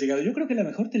hubieras llegado. Yo creo que la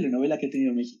mejor telenovela que ha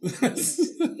tenido México.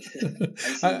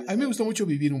 A mí me gustó mucho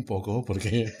Vivir un poco,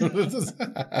 porque...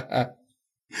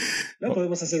 No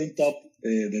podemos hacer un top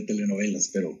de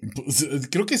telenovelas, pero...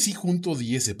 Creo que sí junto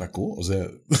 10, Paco, o sea...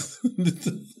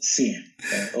 Sí,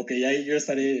 ok, ahí yo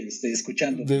estaré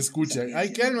escuchando. De escucha.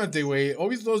 Ay, cálmate, güey.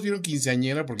 Obvio todos vieron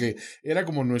Quinceañera porque era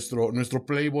como nuestro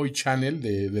Playboy Channel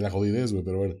de la jodidez, güey,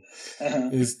 pero bueno.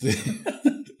 Ajá.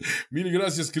 Mil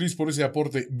gracias, Chris, por ese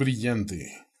aporte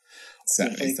brillante. O sea,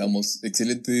 estamos.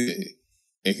 Excelente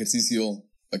ejercicio.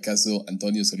 ¿Acaso,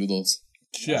 Antonio? Saludos.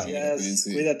 Gracias.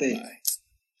 Cuídate. Bye.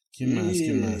 ¿Quién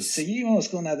más? Seguimos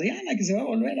con Adriana, que se va a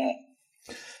volver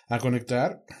a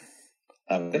conectar.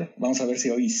 A ver, vamos a ver si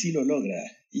hoy sí lo logra.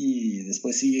 Y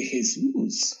después sigue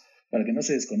Jesús, para que no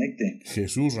se desconecte.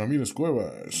 Jesús Ramírez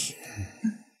Cuevas.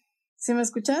 ¿Sí me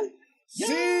escuchan?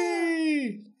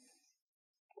 ¡Sí!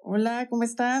 Hola, ¿cómo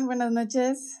están? Buenas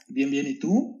noches. Bien, ¿y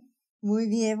tú? Muy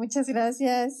bien, muchas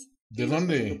gracias. ¿De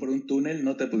dónde? ¿Por un túnel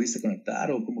no te pudiste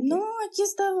conectar o cómo? No, aquí he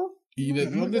estado. ¿Y de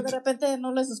dónde? De repente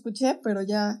no los escuché, pero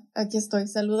ya aquí estoy,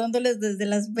 saludándoles desde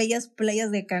las bellas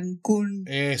playas de Cancún.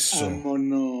 Eso.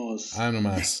 Vámonos.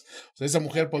 Nomás. O sea, esa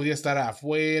mujer podría estar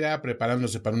afuera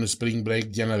preparándose para un spring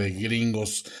break llena de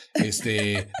gringos,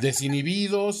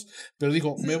 desinhibidos, pero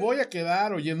dijo, me voy a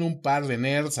quedar oyendo un par de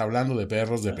nerds hablando de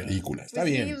perros de película. Está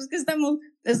bien. Sí, es que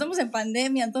estamos en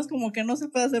pandemia, entonces como que no se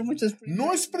puede hacer mucho spring break.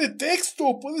 No es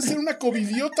pretexto, puedes ser una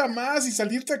covidiota más y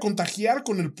salirte a contagiar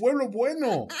con el pueblo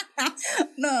bueno.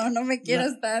 No me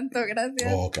quieras tanto,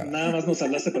 gracias. Nada más nos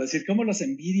hablaste para decir cómo los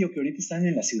envidio que ahorita están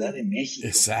en la Ciudad de México.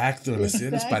 Exacto, en la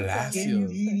Ciudad de los Palacios. ¡Qué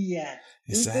envidia!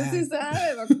 Usted sí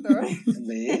sabe, doctor.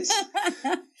 ¿Ves?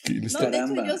 No, de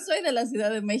hecho yo soy de la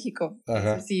Ciudad de México.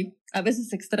 Ajá. Sí, a veces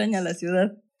se extraña la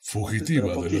ciudad.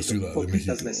 Fugitiva de la Ciudad de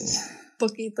México. Veces.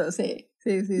 Poquito, sí.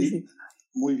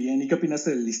 Muy bien. ¿Y qué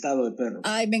opinaste del listado de perros?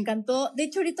 Ay, me encantó. De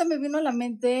hecho, ahorita me vino a la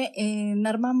mente en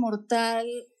Arma Mortal.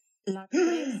 La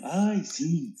 3. Ay,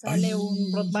 sí. Sale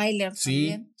un Rottweiler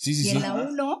también. Sí. Y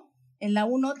en la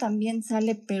 1 también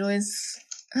sale, pero es...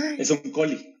 Ay. Es un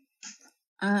collie.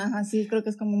 Ajá, sí, creo que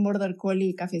es como un border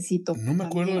collie cafecito. No me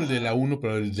acuerdo el de la 1,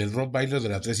 pero el del Rottweiler de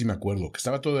la 3 sí me acuerdo. Que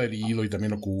estaba todo herido y también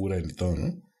lo cura y todo,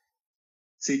 ¿no?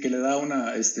 Sí, que le da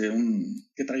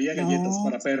que traía galletas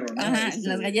para perro, ¿no? Ajá,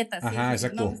 las galletas. Ajá, sí,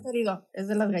 exacto. No, está herido, es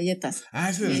de las galletas. Ah,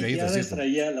 es de las galletas, sí.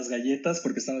 Traía las galletas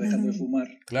porque estaba dejando de fumar.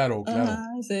 Claro. Ajá,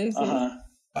 sí.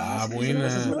 Ajá. Buena.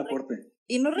 Ese es un aporte.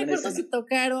 Y no recuerdo si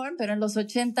tocaron, pero en los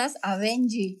 80s a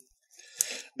Benji.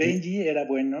 Benji era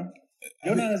bueno.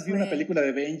 Yo nada más vi una película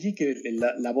de Benji que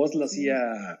la voz la hacía...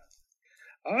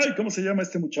 Ay, ¿cómo se llama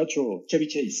este muchacho? Chevy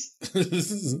Chase.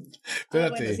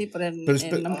 Espérate. Bueno, sí, pero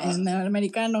en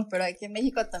americano, pero aquí en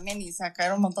México también, y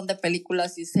sacaron un montón de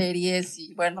películas y series,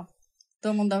 y bueno,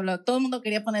 todo el mundo hablaba, todo el mundo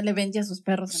quería ponerle Benji a sus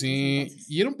perros. Sí,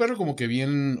 y era un perro como que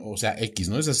bien, o sea, X,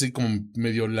 ¿no? Es así como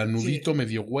medio lanudito,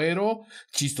 medio güero,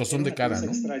 chistosón de cara,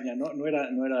 ¿no? Extraña, ¿no? No era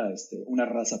una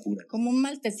raza pura. Como un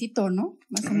maltecito, ¿no?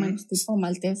 Más o menos, tipo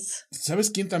maltés.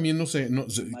 ¿Sabes quién también? No sé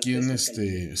quién,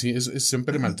 sí, es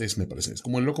siempre maltés, me parece. Es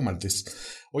como el loco maltés.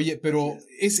 Oye, pero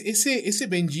ese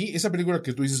Benji, esa película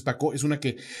que tú dices, Paco, es una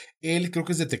que él creo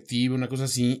que es detective, una cosa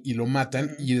así, y lo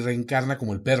matan y reencarna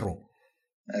como el perro.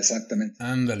 Exactamente.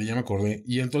 Ándale, ya me acordé.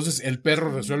 Y entonces el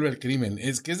perro resuelve el crimen.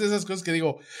 Es que es de esas cosas que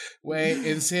digo, güey,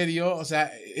 en serio, o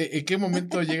sea, ¿en qué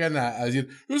momento llegan a decir,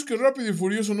 es que Rápido y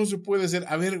Furioso no se puede hacer?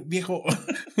 A ver, viejo,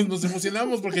 nos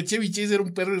emocionamos porque Chevy Chase era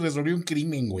un perro y resolvió un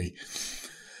crimen, güey.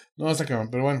 No, está cabrón,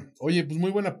 pero bueno. Oye, pues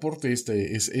muy buen aporte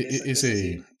ese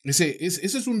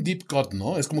es un deep cut,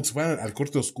 ¿no? Es como que se fuera al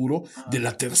corte oscuro de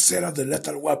la tercera de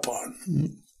Lethal Weapon.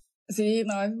 Sí,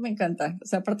 no, a mí me encanta. O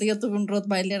sea, aparte yo tuve un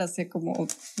Rottweiler hace como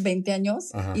 20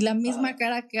 años. Ajá. Y la misma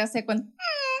cara que hace cuando...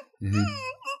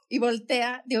 Y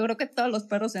voltea. Yo creo que todos los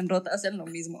perros en Rot hacen lo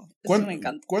mismo. Eso me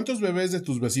encanta. ¿Cuántos bebés de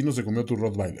tus vecinos se comió tu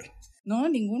Rottweiler? No,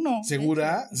 ninguno.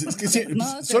 ¿Segura? Es que sí,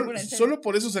 no, solo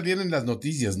por eso salían en las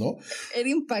noticias, ¿no? Era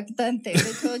impactante. De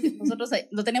hecho, nosotros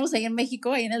lo teníamos ahí en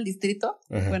México, ahí en el distrito.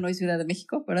 Ajá. Bueno, hoy Ciudad de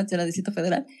México, pero antes era Distrito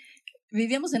Federal.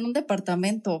 Vivíamos en un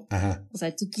departamento, ajá, o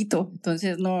sea, chiquito,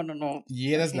 entonces no.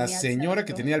 Y eras la señora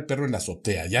que tenía el perro en la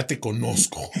azotea, ya te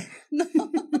conozco. No,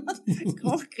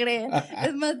 ¿cómo creen?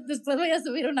 Es más, después voy a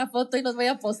subir una foto y los voy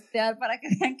a postear para que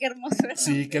vean qué hermoso era.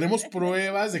 Sí, queremos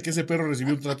pruebas de que ese perro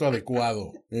recibió un trato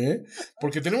adecuado, ¿eh?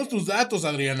 Porque tenemos tus datos,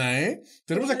 Adriana, ¿eh?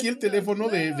 Tenemos aquí el teléfono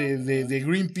de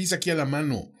Greenpeace aquí a la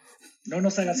mano. No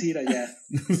nos hagas ir allá.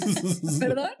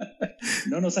 ¿Perdón?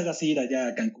 No nos hagas ir allá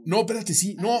a Cancún. No, espérate,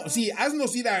 sí. No, sí,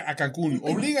 haznos ir a Cancún.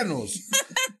 Oblíganos.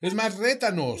 Es más,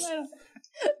 rétanos. Claro.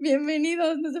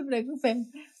 Bienvenidos, no se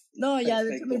preocupen. No, ya, perfecto.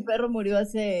 De hecho, mi perro murió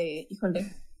hace,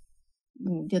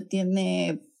 ya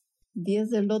tiene 10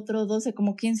 del otro, 12,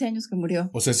 como 15 años que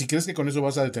murió. O sea, si crees que con eso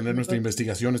vas a detener nuestra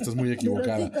investigación, estás muy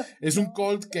equivocada. Es un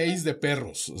cold case de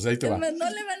perros. O sea, ahí te va.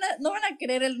 No van a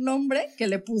creer el nombre que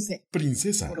le puse.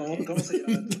 Princesa. ¿Cómo se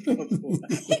llama?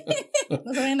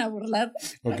 No se vayan a burlar.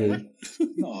 Ok.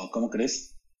 No, ¿cómo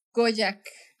crees? Koyak.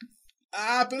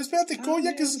 Ah, pero espérate,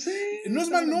 Koyak no es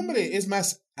mal nombre. Es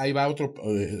más, ahí va otro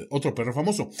perro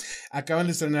famoso. Acaban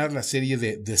de estrenar la serie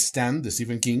de The Stand de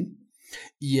Stephen King.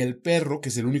 Y el perro, que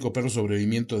es el único perro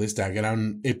sobreviviente de esta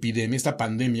gran epidemia, esta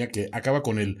pandemia que acaba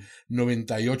con el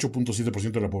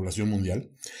 98.7% de la población mundial,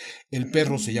 el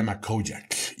perro se llama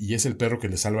Kojak y es el perro que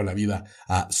le salva la vida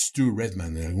a Stu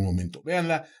Redman en algún momento.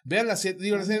 Véanla, la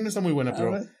serie no está muy buena,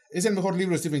 pero es el mejor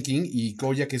libro de Stephen King y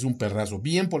Kojak es un perrazo.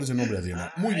 Bien por ese nombre,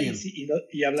 Adriana. Muy bien. Sí,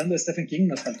 y hablando de Stephen King,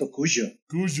 nos faltó Cuyo.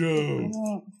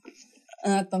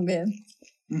 También.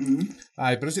 Uh-huh.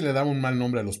 Ay, pero si le damos un mal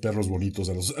nombre a los perros bonitos,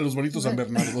 a los bonitos San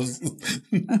Bernardos.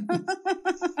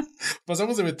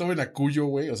 Pasamos de Beethoven a Cuyo,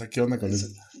 güey. O sea, ¿qué onda con eso?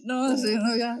 No, sí,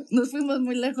 no, ya nos fuimos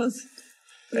muy lejos.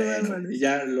 Y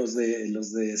ya los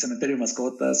de Cementerio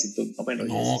Mascotas y todo. Bueno,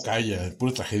 no, calla,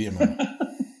 pura tragedia, man.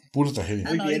 Pura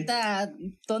tragedia. No, ahorita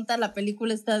tonta la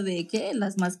película esta de ¿qué?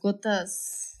 Las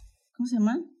mascotas. ¿Cómo se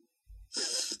llama?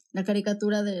 La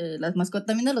caricatura de las mascotas,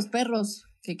 también de los perros.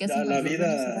 La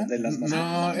vida de las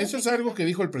mascotas. No, eso es algo que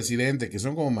dijo el presidente, que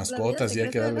son como mascotas y hay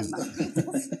que darles.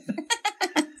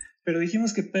 Pero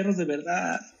dijimos que perros de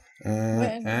verdad.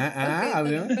 Okay,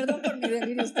 perdón por mi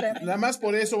delirio extremo. Nada más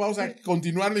por eso vamos a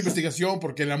continuar la investigación,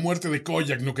 porque la muerte de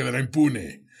Kojak no quedará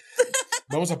impune.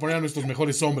 Vamos a poner a nuestros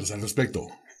mejores hombres al respecto.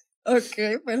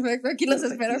 Ok, perfecto. Aquí los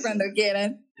espero cuando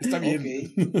quieran. Está bien.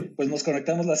 Okay. Pues nos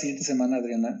conectamos la siguiente semana,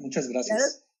 Adriana. Muchas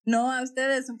gracias. No, a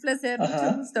ustedes, un placer.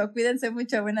 Mucho gusto. Cuídense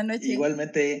mucho. Buenas noches.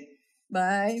 Igualmente.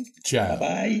 Bye. Chao.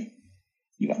 Bye.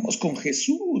 Y vamos con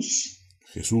Jesús.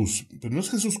 Jesús. Pero no es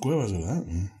Jesús Cuevas, ¿verdad?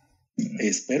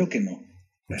 Espero que no.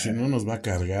 Porque si no nos va a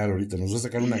cargar ahorita. Nos va a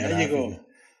sacar una gráfica. Llegó.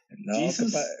 No,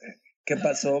 ¿qué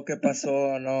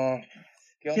pasó? No.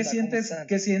 ¿Qué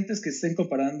sientes que estén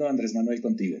comparando a Andrés Manuel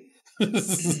contigo?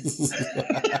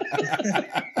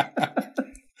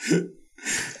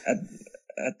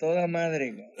 A toda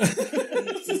madre.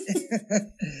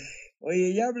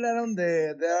 Oye, ya hablaron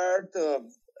de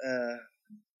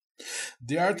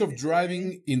The Art of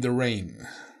Driving in the Rain.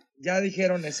 ¿Ya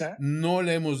dijeron esa? No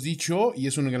la hemos dicho y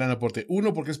es un gran aporte.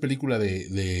 Uno, porque es película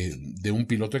de un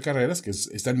piloto de carreras, que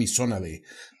está en mi zona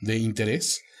de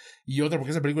interés. Y otra,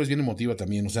 porque esa película es bien emotiva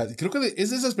también. O sea, creo que es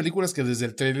de esas películas que desde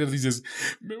el tráiler dices,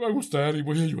 me va a gustar y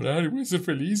voy a llorar y voy a ser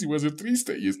feliz y voy a ser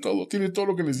triste y es todo. Tiene todo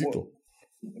lo que necesito.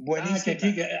 Buenísimo.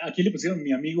 Aquí le pusieron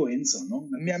mi amigo Enzo, ¿no?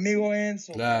 Mi amigo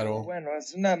Enzo. Claro. Bueno,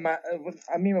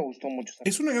 a mí me gustustó mucho.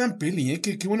 Es una gran peli, ¿eh?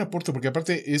 Qué buen aporte, porque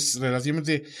aparte es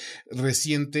relativamente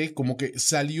reciente, como que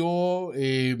salió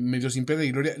medio sin pena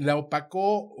y gloria. La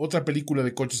opacó otra película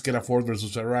de coches que era Ford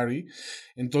versus Ferrari.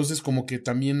 Entonces, como que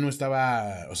también no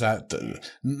estaba, o sea,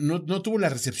 no tuvo la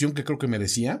recepción que creo que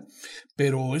merecía,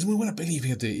 pero es muy buena peli,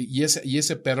 fíjate. Y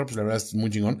ese perro, pues la verdad es muy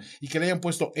chingón. Y que le hayan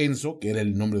puesto Enzo, que era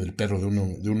el nombre del perro de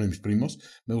uno de mis primos,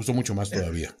 me gustó mucho más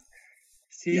todavía.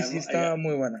 Sí, estaba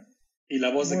muy buena. Y la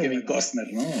voz de Kevin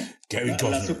Costner, ¿no? Kevin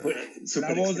Costner.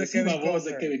 La voz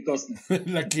de Kevin Costner.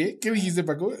 ¿La qué? ¿Qué dijiste,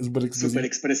 Paco? Súper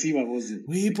expresiva voz de...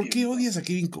 Güey, ¿por qué odias a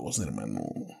Kevin Costner, hermano?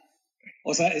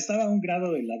 O sea, estaba a un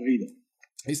grado de ladrido.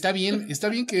 Está bien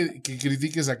que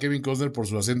critiques a Kevin Costner por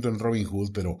su acento en Robin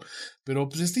Hood, pero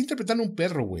pues está interpretando un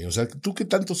perro, güey. O sea, ¿tú qué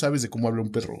tanto sabes de cómo habla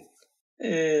un perro?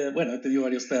 Bueno, he tenido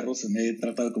varios perros, me he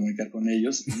tratado de comunicar con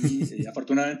ellos y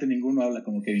afortunadamente ninguno habla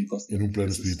como Kevin Costner. En un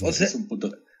plano espiritual.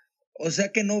 O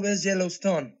sea que no ves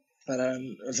Yellowstone.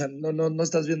 O sea, no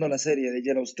estás viendo la serie de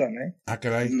Yellowstone, ¿eh? Ah,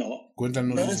 caray. No.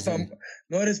 Cuéntanos.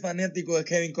 No eres fanático de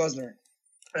Kevin Costner.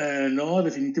 No,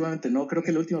 definitivamente no. Creo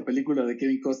que la última película de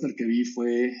Kevin Costner que vi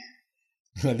fue...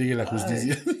 La Liga de la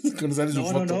Justicia. Cuando sale su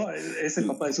foto. No, es el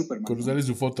papá de Superman. Cuando sale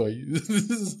su foto ahí.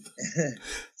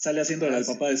 Sale haciendo el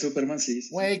papá de Superman, sí.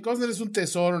 Güey, Costner es un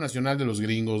tesoro nacional de los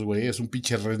gringos, güey. Es un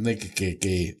pinche redneck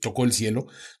que tocó el cielo.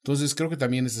 Entonces creo que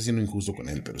también está siendo injusto con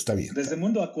él, pero está bien. Desde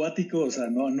Mundo Acuático, o sea,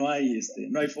 no hay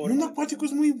forma. Mundo Acuático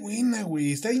es muy buena,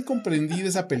 güey. Está incomprendida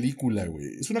esa película,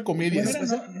 güey. Es una comedia.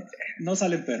 No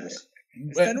salen perros.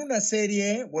 Está en una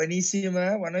serie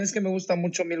buenísima. Bueno, es que me gustan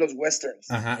mucho a mí los westerns.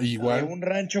 Ajá, igual. Un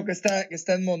rancho que está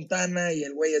en Montana y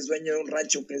el güey es dueño de un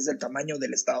rancho que es del tamaño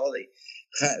del estado de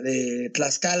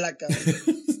Tlaxcala, cabrón.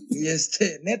 Y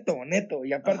neto.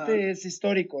 Y aparte es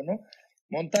histórico, ¿no?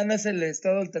 Montana es el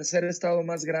tercer estado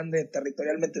más grande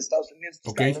territorialmente de Estados Unidos.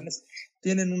 Estos cabrones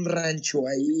tienen un rancho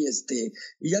ahí,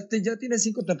 y ya tiene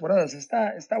 5 temporadas.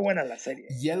 Está buena la serie.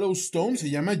 Yellowstone se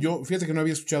llama. Yo, fíjate que no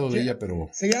había escuchado de ella, pero...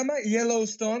 Se llama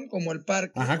Yellowstone como el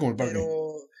parque. Ajá, como el parque.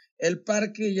 Pero el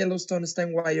parque Yellowstone está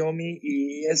en Wyoming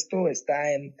y esto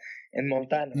está en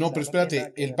Montana. No, pero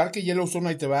espérate, el parque Yellowstone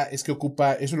ahí te va, es que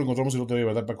ocupa, eso lo encontramos el otro día,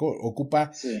 ¿verdad, Paco?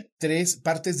 Ocupa 3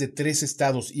 partes de 3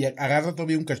 estados y agarra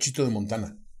todavía un cachito de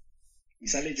Montana. Y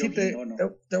sale no.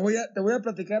 Te voy a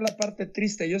platicar la parte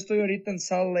triste. Yo estoy ahorita en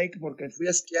Salt Lake porque fui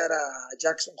a esquiar a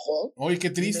Jackson Hole. Oye,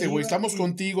 qué triste, güey. Estamos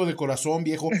contigo de corazón,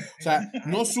 viejo. O sea,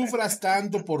 no sufras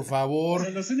tanto, por favor.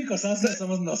 Pero los únicos astros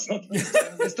somos nosotros.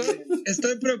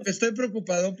 Estoy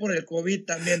preocupado por el COVID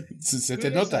también. Se te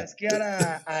nota. A esquiar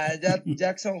a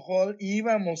Jackson Hole y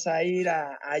íbamos a ir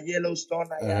a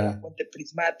Yellowstone, allá a la fuente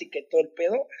prismática y todo el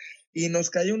pedo. Y nos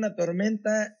cayó una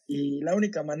tormenta y la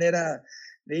única manera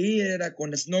de ir era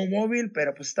con snowmobile,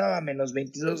 pero pues estaba a menos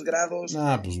 22 grados.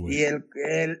 Ah, pues güey. Y el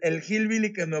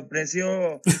hillbilly que me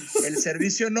ofreció el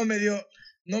servicio no me dio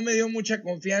mucha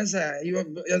confianza.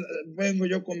 Vengo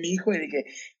yo con mi hijo y dije,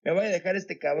 me voy a dejar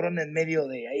este cabrón en medio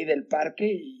de ahí del parque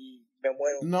y me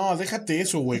muero. No, déjate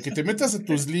eso, güey, que te metas a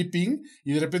tu sleeping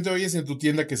y de repente oyes en tu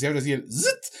tienda que se abre así el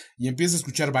zit y empiezas a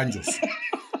escuchar banjos.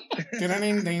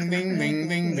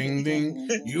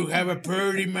 You have a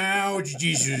pretty mouth,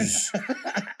 Jesus.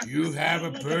 You have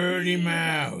a pretty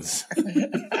mouth.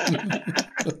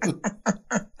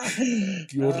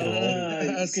 Qué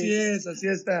horror. Así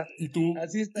está. ¿Y tú?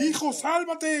 Así está. Hijo,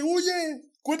 sálvate, huye.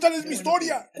 Cuéntales mi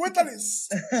historia, cuéntales.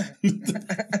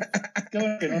 Qué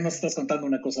bueno que no nos estás contando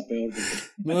una cosa peor.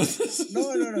 No.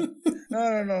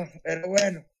 Pero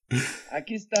bueno.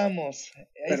 Aquí estamos.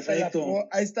 Perfecto.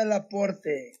 Ahí está el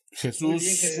aporte. Jesús.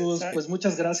 Bien, Jesús, pues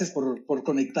muchas gracias por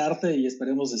conectarte y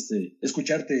esperemos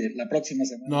escucharte la próxima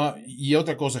semana. No, y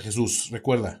otra cosa, Jesús,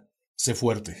 recuerda, sé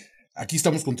fuerte. Aquí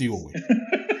estamos contigo, güey.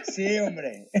 Sí,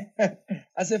 hombre.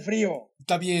 Hace frío.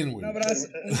 Está bien, güey. Un abrazo.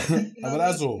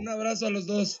 Abrazo. Un abrazo a los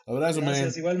dos. Abrazo, gracias,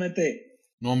 man. Igualmente.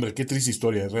 No, hombre, qué triste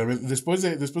historia. Realmente, después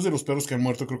de los perros que han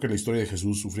muerto, creo que la historia de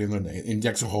Jesús sufriendo en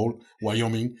Jackson Hole,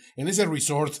 Wyoming, en ese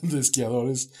resort de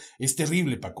esquiadores, es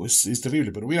terrible, Paco, es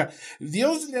terrible. Pero mira,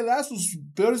 Dios le da sus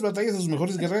peores batallas a sus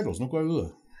mejores guerreros, no cabe duda.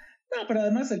 No, pero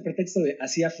además el pretexto de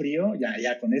hacía frío,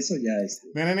 ya con eso ya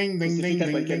justifica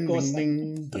cualquier cosa. Y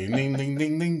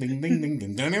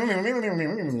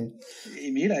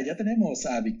mira, ya tenemos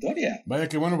a Victoria. Vaya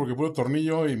que bueno, porque puro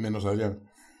tornillo y menos Adrián.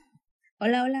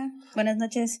 Hola, buenas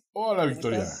noches. Hola,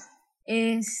 Victoria.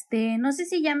 No sé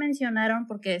si ya mencionaron,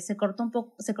 porque se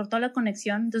cortó la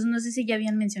conexión, entonces no sé si ya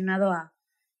habían mencionado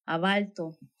a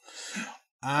Balto.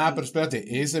 Pero espérate,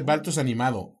 Balto es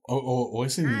animado, o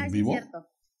es en vivo. Sí, es cierto.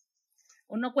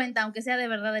 Uno cuenta, aunque sea de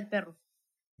verdad el perro.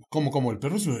 ¿Cómo? ¿El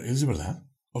perro es de verdad?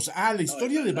 O sea, la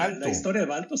historia de Balto. La historia de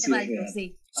Balto sí.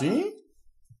 Sí. ¿Sí?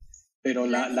 Pero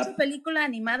han hecho película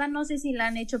animada, no sé si la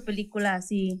han hecho película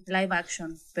así, live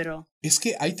action, pero... Es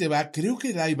que ahí te va, creo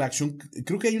que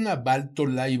hay una Balto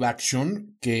live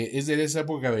action que es de esa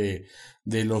época de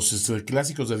los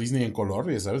clásicos de Disney en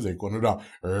color, ya sabes, de cuando era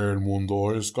el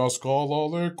mundo es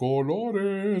cascada de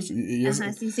colores.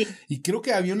 Sí. Y creo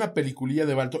que había una peliculilla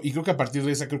de Balto, y creo que a partir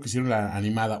de esa creo que hicieron la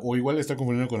animada, o igual está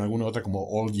confundiendo con alguna otra como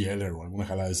Old Yeller o alguna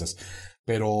jalada de esas.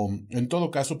 Pero en todo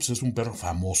caso, pues es un perro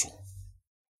famoso.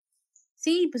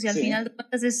 Sí, pues al final de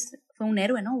cuentas fue un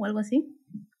héroe, ¿no? O algo así.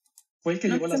 Fue el que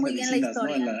llevó las medicinas, ¿no?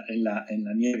 En la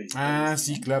nieve.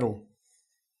 Sí, claro.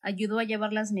 Ayudó a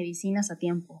llevar las medicinas a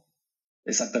tiempo.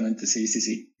 Exactamente,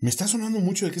 sí. Me está sonando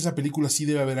mucho de que esa película sí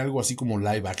debe haber algo así como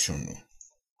live action, ¿no?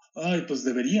 Ay, pues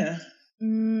debería.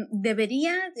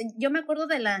 Debería. Yo me acuerdo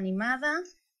de la animada,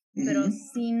 pero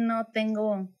sí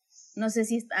no sé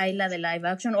si hay la de live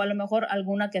action, o a lo mejor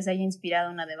alguna que se haya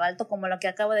inspirado en la de Balto, como la que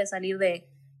acaba de salir de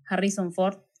Harrison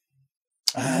Ford.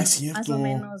 Es cierto. Más o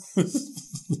menos.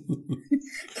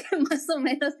 Más o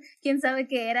menos, quién sabe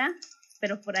qué era,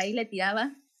 pero por ahí le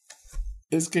tiraba.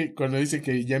 Es que cuando dice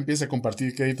que ya empieza a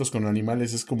compartir créditos con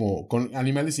animales, es como, con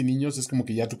animales y niños, es como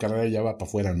que ya tu carrera ya va para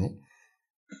afuera, ¿no?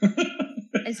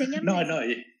 El señor no.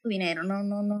 Dinero, no.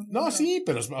 No, sí,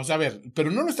 pero, o sea, a ver,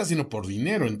 pero no lo está haciendo por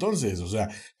dinero, entonces, o sea,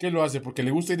 ¿qué lo hace? ¿Porque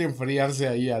le gusta ir a enfriarse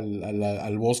ahí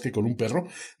al bosque con un perro?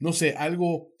 No sé,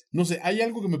 hay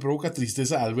algo que me provoca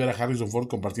tristeza al ver a Harrison Ford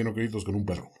compartiendo créditos con un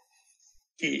perro.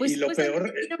 Pues lo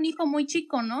peor... Tiene un hijo muy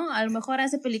chico, ¿no? A lo mejor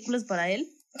hace películas para él.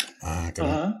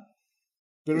 Claro.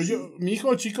 Pero mi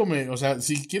hijo chico o sea,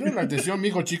 si quiero la atención a mi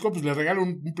hijo chico, pues le regalo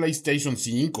un PlayStation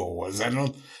 5, o sea,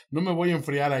 no me voy a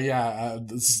enfriar ahí a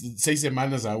 6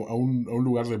 semanas a un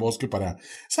lugar de bosque para, o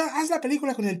sea, haz la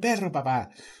película con el perro, papá.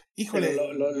 Híjole.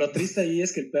 Pero lo triste ahí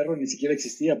es que el perro ni siquiera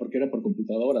existía porque era por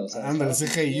computadora, o sea, ándale,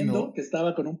 CGI, ¿no? Que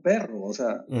estaba con un perro, o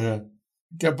sea,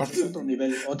 que aparte es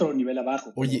otro nivel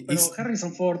abajo. Oye, pero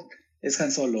Harrison Ford es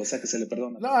Han Solo, o sea que se le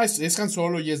perdona. No, es Han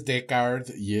Solo y es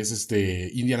Deckard y es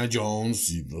Indiana Jones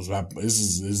y, o sea,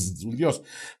 es un dios.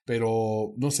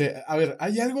 Pero, no sé, a ver,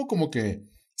 hay algo como que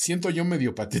siento yo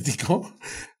medio patético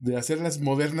de hacer las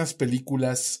modernas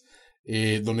películas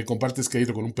donde compartes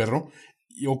crédito con un perro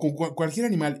o con cualquier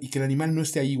animal y que el animal no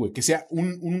esté ahí, güey. Que sea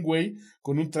un güey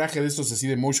con un traje de estos así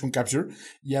de motion capture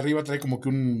y arriba trae como que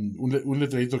un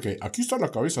letrerito que aquí está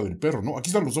la cabeza del perro, ¿no? Aquí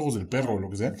están los ojos del perro o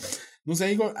lo que sea. No sé,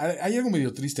 hay algo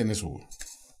medio triste en eso, güey.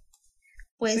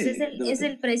 Pues sí, es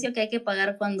el precio que hay que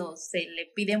pagar cuando se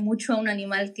le pide mucho a un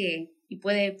animal y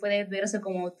puede verse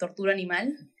como tortura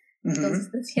animal. Entonces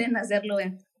prefieren hacerlo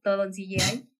todo en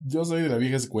CGI. Yo soy de la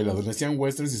vieja escuela, donde hacían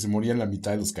westerns y se morían la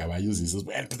mitad de los caballos y esos.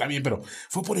 Bueno, pues está bien, pero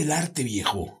fue por el arte,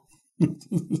 viejo.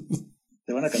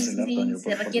 Te van a cancelar, Toño.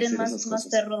 Se requieren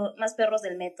más perros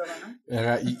del método,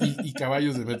 ¿no? Y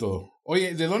caballos del método.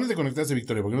 Oye, ¿de dónde te conectaste,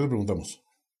 Victoria? ¿Por qué no te preguntamos?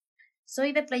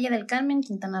 Soy de Playa del Carmen,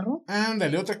 Quintana Roo.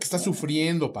 Ándale, otra que está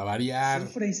sufriendo para variar.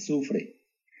 Sufre.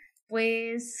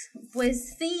 Pues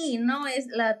sí, ¿no?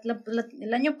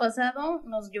 El año pasado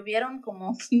nos llovieron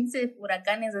como 15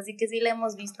 huracanes, así que sí le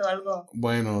hemos visto algo.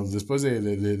 Bueno, después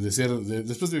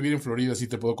después de vivir en Florida sí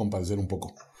te puedo compadecer un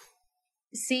poco.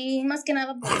 Sí, más que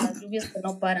nada por las lluvias que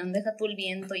no paran, deja tú el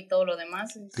viento y todo lo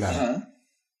demás. Claro.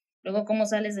 Luego, ¿cómo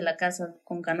sales de la casa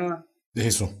con canoa?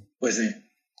 Eso. Pues sí.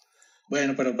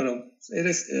 Bueno, pero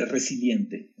eres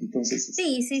resiliente, entonces...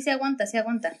 Sí, se aguanta.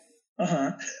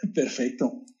 Ajá,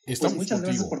 perfecto. Pues muchas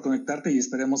gracias por conectarte y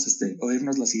esperemos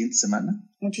oírnos la siguiente semana.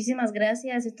 Muchísimas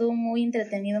gracias, estuvo muy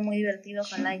entretenido, muy divertido,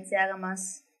 ojalá y se haga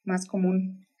más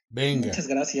común. Venga. Muchas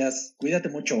gracias, cuídate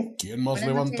mucho. ¿Quién más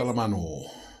levanta la mano?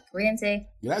 Cuídense.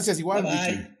 Gracias, igual, bye,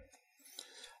 Vicky. bye.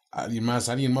 Alguien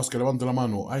más que levante la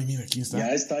mano. Ay, mira, ¿quién está?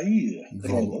 Ya está ahí,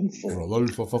 Rodolfo.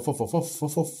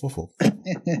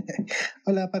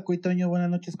 Hola, Paco y Toño, buenas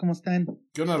noches, ¿cómo están?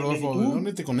 ¿Qué onda, Rodolfo? ¿De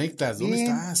dónde te conectas? ¿Dónde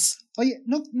estás? Oye,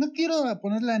 no quiero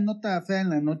poner la nota fea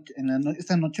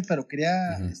esta noche, pero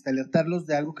quería alertarlos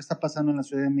de algo que está pasando en la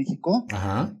Ciudad de México,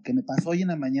 que me pasó hoy en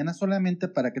la mañana, solamente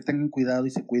para que tengan cuidado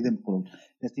y se cuiden por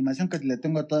la estimación que le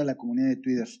tengo a toda la comunidad de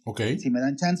Twitter. Okay. Si me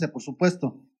dan chance, por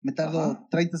supuesto. Me tardo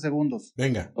 30 segundos.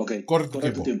 Venga, corre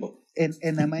tu tiempo.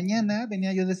 En la mañana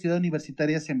venía yo de Ciudad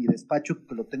Universitaria hacia mi despacho,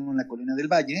 que lo tengo en la Colina del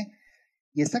Valle,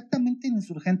 y exactamente en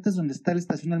Insurgentes, donde está la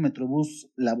estación del Metrobús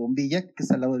La Bombilla, que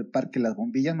es al lado del Parque Las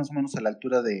Bombillas, más o menos a la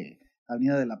altura de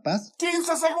Avenida de la Paz. ¡15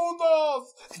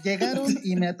 segundos! Llegaron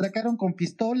y me atracaron con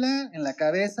pistola en la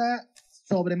cabeza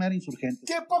sobre Mar Insurgentes.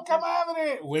 ¡Qué poca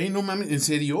madre! Güey, no mames, ¿en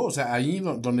serio? O sea, ahí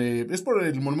donde es por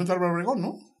el Monumento Álvaro Obregón,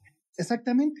 ¿no?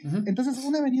 Exactamente. Entonces,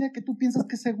 una avenida que tú piensas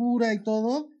que es segura y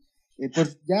todo,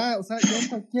 pues ya, o sea, ya en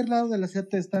cualquier lado de la ciudad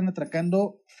te están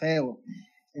atracando feo.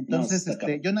 Entonces,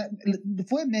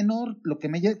 fue menor lo que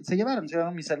se llevaron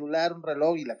mi celular, un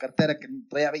reloj y la cartera que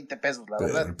traía 20 pesos, la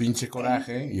verdad. El pinche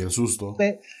coraje y el susto.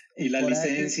 Y la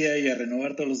licencia y a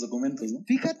renovar todos los documentos, ¿no?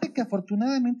 Fíjate que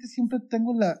afortunadamente siempre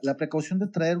tengo la precaución de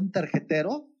traer un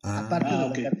tarjetero, aparte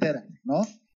de la cartera, ¿no?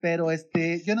 Pero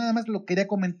yo nada más lo quería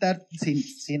comentar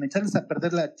sin echarles a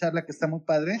perder la charla, que está muy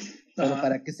padre, pero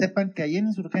para que sepan que ahí en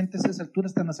Insurgentes a esa altura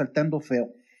están asaltando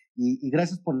feo. Y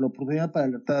gracias por la oportunidad para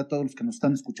alertar a todos los que nos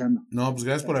están escuchando. No, pues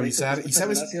gracias por avisar. Pues,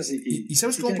 gracias. ¿Y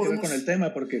sabes cómo podemos? Que ver con el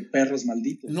tema, porque perros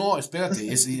malditos. No,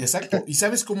 espérate, exacto. ¿Y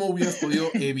sabes cómo hubieras podido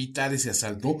evitar ese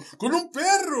asalto? ¡Con un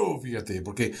perro! Fíjate,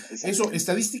 porque eso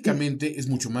estadísticamente es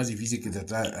mucho más difícil que te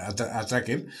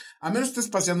atraquen, a menos estés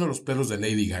paseando los perros de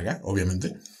Lady Gaga,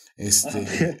 obviamente.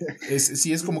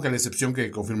 Sí es como que la excepción que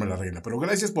confirma la regla, pero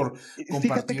gracias por compartir.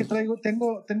 Fíjate que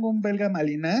tengo un belga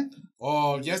Malinois.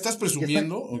 Oh, ¿ya estás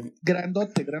presumiendo?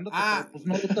 Grandote, pero pues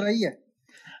no lo traía.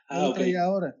 No lo traía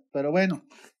ahora, pero bueno.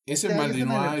 Ese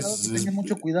Malinois Tengan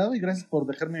mucho cuidado y gracias por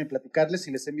dejarme platicarles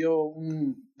y les envío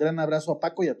un gran abrazo a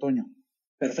Paco y a Toño.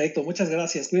 Perfecto, muchas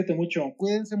gracias, cuídate mucho.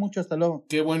 Cuídense mucho, hasta luego.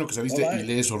 Qué bueno que saliste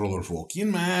ileso, Rodolfo. ¿Quién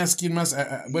más? ¿Quién más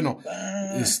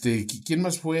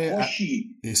fue?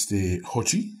 Hoshi. Star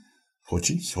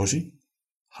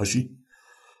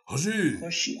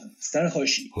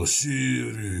Hoshi.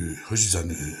 Hoshi-san.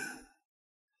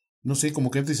 No sé, como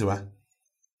que entra y se va.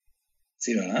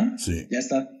 Sí, ¿verdad? Sí. Ya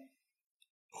está.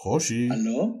 Hoshi.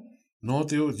 ¿Aló? No,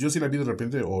 tío, yo sí la vi de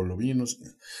repente, o lo vi, no sé.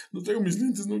 No tengo mis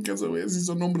lentes, no alcanzo a ver si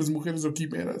son hombres, mujeres o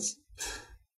quimeras.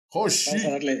 Hoshi. Vamos a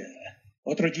darle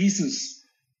otro Jesus.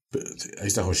 Ahí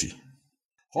está Hoshi.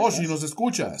 Hoshi, ¿nos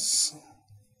escuchas?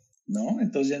 No,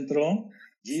 entonces ya entró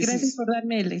Jesus. Gracias por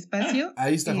darme el espacio.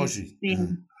 Ahí está Hoshi.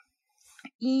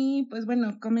 Y pues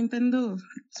bueno, comentando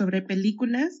sobre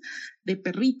películas de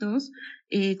perritos,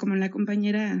 como la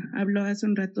compañera habló hace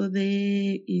un rato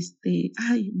de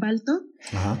Balto,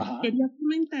 quería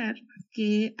comentar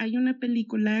que hay una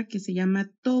película que se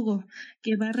llama Togo,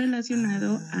 que va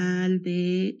relacionado al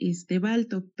de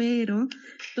Balto, pero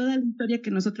toda la historia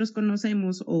que nosotros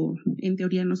conocemos, o en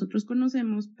teoría nosotros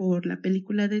conocemos por la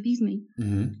película de Disney,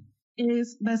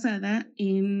 es basada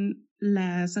en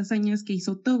las hazañas que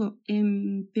hizo Togo.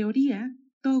 En teoría,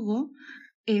 Togo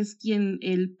es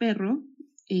el perro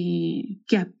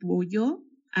que apoyó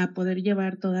a poder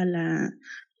llevar toda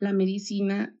la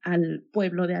medicina al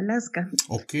pueblo de Alaska.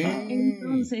 Ok.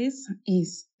 Entonces,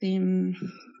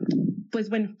 pues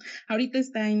bueno, ahorita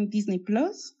está en Disney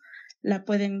Plus, la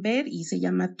pueden ver y se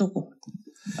llama Togo.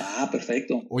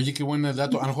 Perfecto. Oye, qué buen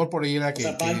dato. A lo mejor por ahí era que...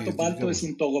 O sea, Balto es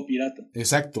un togo pirata.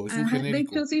 Exacto, es un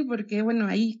genérico. De hecho, sí, porque bueno,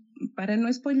 ahí, para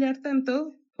no spoilear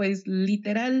tanto, pues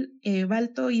literal,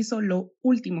 Balto hizo lo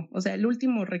último, o sea, el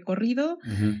último recorrido,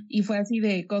 y fue así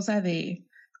de cosa de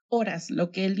horas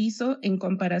lo que él hizo en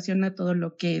comparación a todo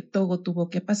lo que Togo tuvo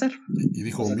que pasar. Y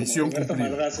dijo, misión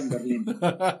cumplida. En Berlín.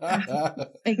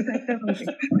 Exactamente.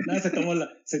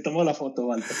 Se tomó la foto,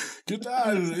 Balto. ¿Qué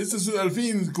tal? Este es al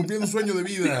fin cumpliendo un sueño de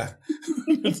vida.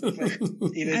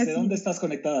 ¿Y desde dónde estás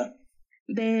conectada?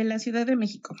 De la Ciudad de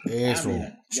México. Eso,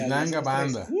 Chilanga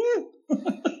banda.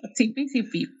 Sí.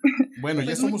 Bueno,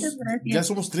 pues ya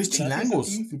somos 3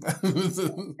 chilangos.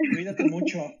 Cuídate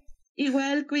mucho.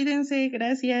 Igual, cuídense,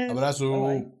 gracias. Abrazo.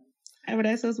 Bye.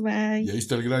 Abrazos, bye. Y ahí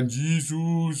está el gran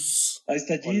Jesus. Ahí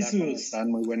está Jesus. Hola, ¿cómo están?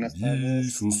 Muy buenas tardes.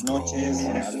 Jesus noches,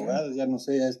 madrugadas, ya no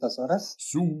sé, a estas horas.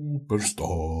 Superstar.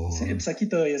 Sí, pues aquí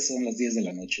todavía son las 10 de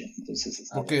la noche. Entonces,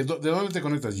 Ok, ¿de dónde te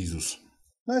conectas, Jesus?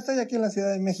 No, estoy aquí en la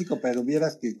Ciudad de México, pero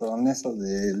vieras que con eso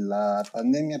de la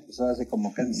pandemia, pues ahora hace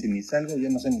como casi ni salgo,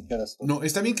 yo no sé ni qué horas estoy. No,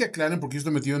 está bien que aclaren porque yo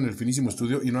estoy metido en el finísimo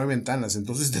estudio y no hay ventanas,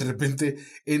 entonces de repente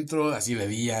entro así de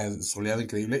día, soleado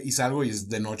increíble, y salgo y es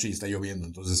de noche y está lloviendo,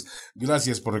 entonces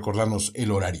gracias por recordarnos el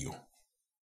horario.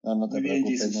 No te Muy bien,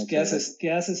 preocupes. Jesus.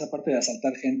 ¿Qué haces aparte de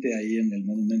asaltar gente ahí en el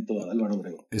monumento a Álvaro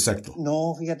Obregón? Exacto.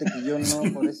 No, fíjate que yo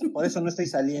no, por eso no estoy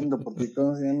saliendo, porque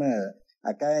 ¿cómo se llama?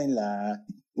 Acá en la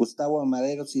Gustavo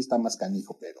Amadero sí está más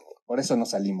canijo, pero por eso no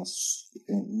salimos.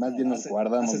 Más bien nos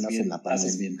guardamos más en la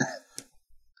pandemia.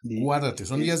 Guárdate,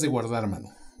 son días de guardar, mano.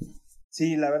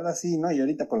 Sí, la verdad sí, ¿no? Y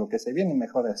ahorita con lo que se viene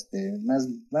mejor,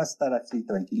 más estar así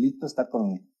tranquilito, estar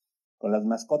con las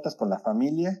mascotas, con la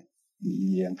familia,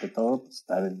 y ante todo pues,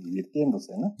 estar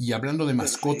divirtiéndose, ¿no? Y hablando de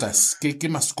mascotas, ¿qué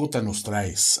mascota nos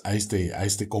traes a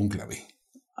este cónclave?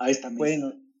 A esta mesa.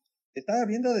 Bueno, estaba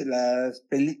viendo de las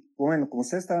bueno, como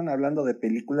ustedes estaban hablando de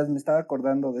películas, me estaba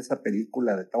acordando de esa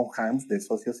película de Tom Hanks, de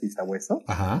Socios y Sabueso.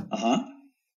 Ajá.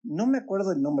 No me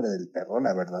acuerdo el nombre del perro,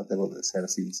 la verdad, debo de ser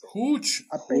sincero. Hooch.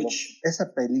 Pero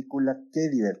esa película, qué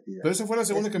divertida. Pero esa fue la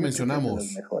segunda que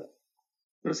mencionamos.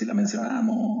 Pero sí la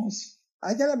mencionamos.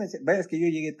 Ya la mencioné. Es que yo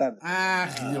llegué tarde.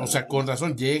 O sea, con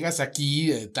razón, llegas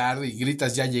aquí tarde y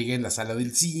gritas, ya llegué en la sala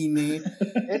del cine.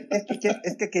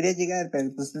 Es que quería llegar,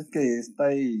 pero pues es que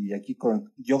estoy aquí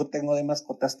yo tengo de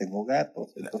mascotas, tengo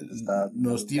gatos. Entonces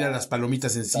nos tira las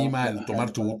palomitas encima al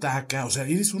tomar tu butaca. O sea,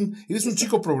 eres un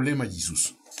chico problema,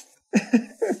 Jesús.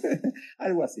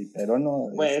 Algo así, pero no.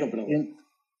 Bueno,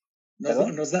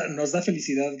 pero nos da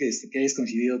felicidad que hayas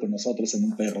coincidido con nosotros en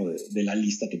un perro de la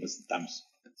lista que presentamos.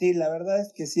 Sí, la verdad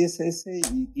es que sí es ese,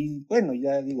 y bueno,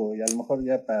 ya digo, y a lo mejor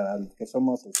ya para los que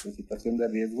somos en situación de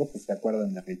riesgo, pues se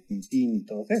acuerdan de Tintín y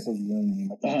todos esos, yo ni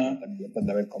me acuerdo, también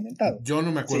de haber comentado. Yo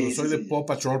no me acuerdo, soy de Paw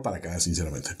Patrol para acá,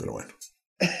 sinceramente, pero bueno.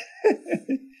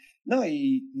 No,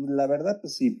 y la verdad,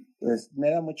 pues sí, pues me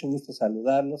da mucho gusto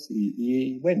saludarlos,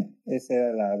 y bueno, esa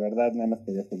era la verdad, nada más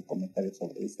quería hacer un comentario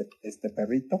sobre este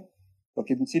perrito.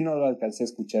 Porque si no lo alcancé a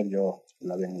escuchar, yo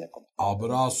lo había ya comentado.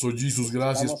 Abrazo, Jesús,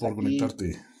 gracias por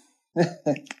conectarte.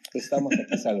 Estamos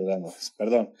aquí saludándonos.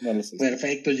 Perdón, no lo sé.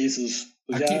 Perfecto, Jesús.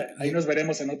 Pues aquí, ya ahí nos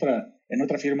veremos en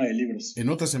otra firma de libros. En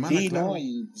otra semana, sí, claro. No,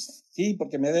 sí,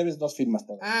 porque me debes 2 firmas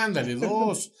todavía. Ándale,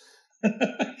 2.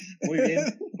 Muy bien.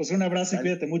 Pues un abrazo y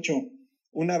cuídate mucho.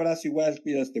 Un abrazo igual,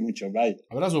 cuídate mucho. Bye.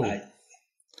 Abrazo. Bye.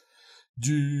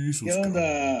 Jesús. ¿Qué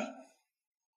onda?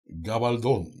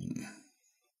 Gabaldón.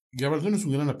 Gabaldón es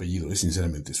un gran apellido,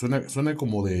 sinceramente. Suena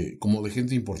como de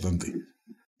gente importante.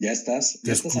 Ya estás.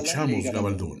 Te escuchamos,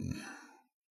 Gabaldón.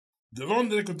 ¿De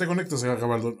dónde te conectas,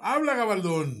 Gabaldón? ¡Habla,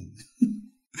 Gabaldón!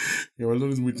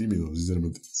 Gabaldón es muy tímido,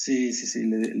 sinceramente. Sí,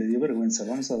 le dio vergüenza.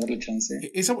 Vamos a darle chance.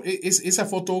 Esa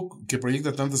foto que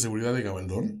proyecta tanta seguridad de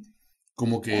Gabaldón,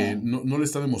 como que no le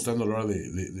está demostrando a la hora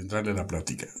de entrarle a la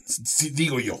plática. Sí,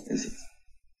 digo yo.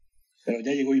 Pero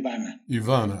ya llegó Ivana.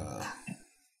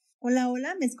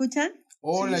 Hola, ¿me escuchan?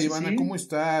 Hola, sí, Ivana, sí. ¿Cómo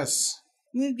estás?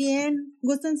 Muy bien,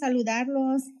 gusto en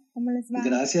saludarlos. ¿Cómo les va?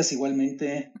 Gracias,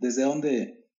 igualmente. ¿Desde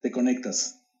dónde te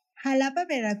conectas? Jalapa,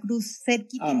 Veracruz,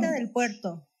 cerquitita del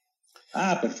puerto.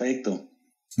 Perfecto.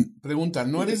 Pregunta,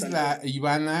 ¿no eres la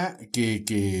Ivana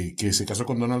que se casó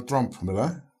con Donald Trump,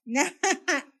 verdad? No,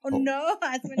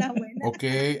 hazme la buena.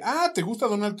 Ok. ¿Te gusta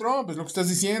Donald Trump? Es lo que estás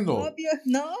diciendo. Obvio,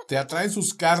 ¿no? Te atraen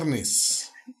sus carnes.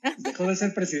 Dejó de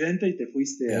ser presidente y te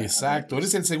fuiste Exacto,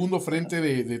 eres el segundo frente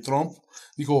de Trump.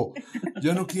 Dijo,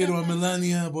 ya no quiero a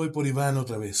Melania, voy por Iván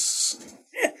otra vez.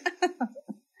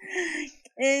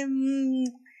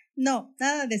 No,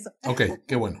 nada de eso. Ok,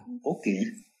 qué bueno. Ok.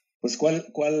 Pues ¿cuál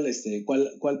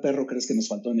perro crees que nos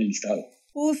faltó en el listado?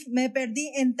 Me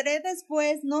perdí. Entré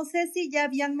después, no sé si ya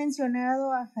habían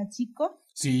mencionado a Hachiko.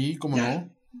 Sí, cómo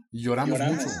no. Y lloramos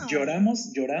mucho.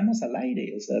 Lloramos al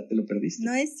aire, o sea, te lo perdiste.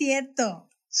 No es cierto.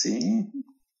 Sí.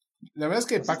 La verdad es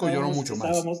que Paco lloró mucho más.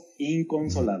 Estábamos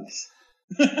inconsolables.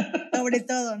 Sobre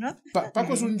todo, ¿no?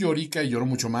 Paco es un llorica y lloró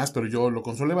mucho más, pero yo lo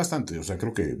consolé bastante. O sea,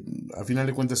 creo que a final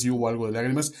de cuentas sí hubo algo de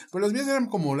lágrimas, pero las mías eran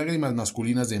como lágrimas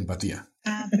masculinas de empatía.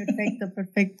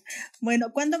 Perfecto.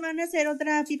 Bueno, ¿cuándo van a hacer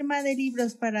otra firma de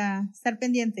libros para estar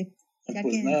pendiente?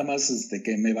 Pues nada más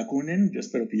que me vacunen, yo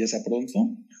espero que ya sea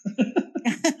pronto.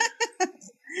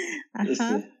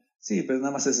 Ajá. Sí, pues nada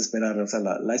más es esperar, o sea,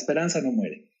 la esperanza no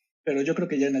muere. Pero yo creo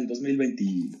que ya en el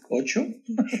 2028.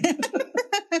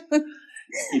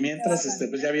 Y mientras,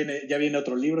 pues ya viene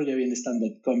otro libro, ya viene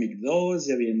Stand-Up Comic 2,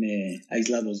 ya viene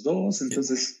Aislados 2,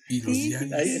 entonces y los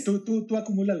diarios. Ahí, tú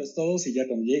acumúlalos todos y ya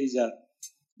cuando llegues ya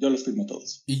yo los firmo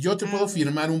todos. Y yo te puedo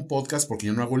firmar un podcast porque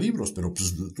yo no hago libros, pero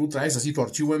pues tú traes así tu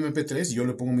archivo MP3 y yo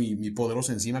le pongo mi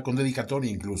poderosa encima con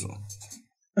dedicatoria incluso.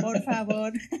 Por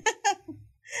favor.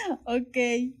 Ok,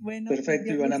 bueno.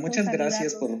 Perfecto, Ivana, muchas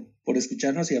gracias por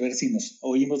escucharnos y a ver si nos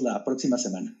oímos la próxima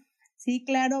semana. Sí,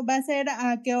 claro, ¿va a ser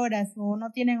a qué horas? ¿O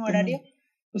no tienen horario?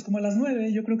 Pues como a las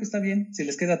 9, yo creo que está bien. Si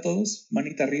les queda a todos,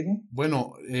 manita arriba.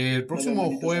 Bueno, el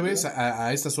próximo jueves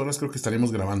a estas horas creo que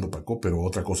estaremos grabando, Paco, pero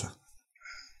otra cosa.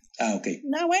 Ok.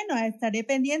 No, bueno, estaré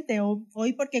pendiente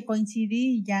hoy porque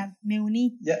coincidí y ya me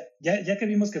uní. Ya que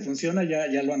vimos que funciona,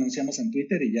 ya lo anunciamos en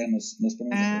Twitter y ya nos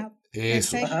ponemos eso.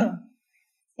 Perfecto. Ajá. Sí,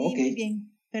 Ok. Muy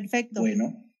bien, perfecto.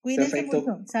 Bueno, cuídense perfecto.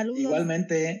 mucho. Saludos.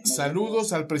 Igualmente.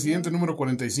 Saludos al presidente número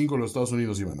 45 de los Estados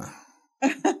Unidos, Ivana.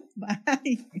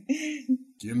 Bye.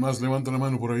 ¿Quién más levanta la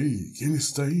mano por ahí? ¿Quién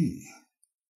está ahí?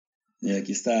 Y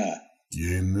aquí está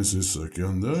 ¿Quién es esa que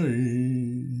anda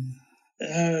ahí?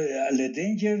 Le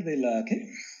Danger de la...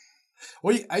 ¿qué?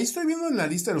 Oye, ahí estoy viendo en la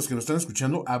lista de los que nos están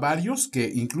escuchando a varios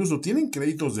que incluso tienen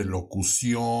créditos de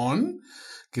locución,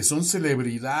 que son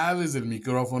celebridades del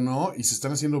micrófono y se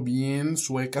están haciendo bien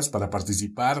suecas para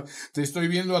participar. Te estoy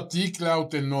viendo a ti, Clau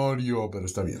Tenorio, pero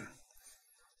está bien.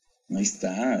 Ahí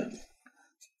está.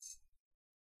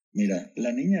 Mira,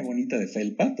 la niña bonita de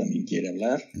felpa también quiere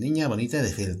hablar. Niña bonita de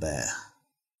felpa.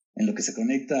 En lo que se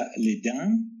conecta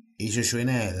Ledan. Eso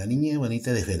suena a la niña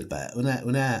bonita de felpa.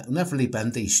 Una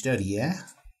flipante historia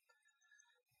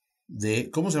de...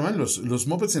 ¿Cómo se llaman? Los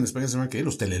Muppets en España se llaman ¿qué?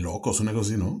 Los telelocos, una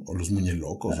cosa así, ¿no? O los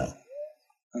muñelocos, ¿no?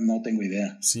 No tengo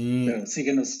idea. Sí. Pero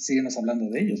síguenos hablando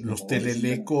de ellos. Los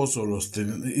telelecos o los...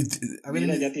 A ver,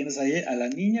 mira, ya tienes ahí a la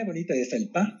niña bonita de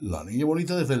felpa. La niña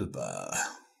bonita de felpa.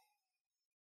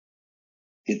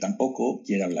 Que tampoco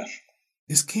quiere hablar.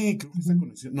 Es que creo que está en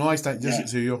conexión. No, ahí está, ya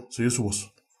soy yo su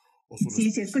voz.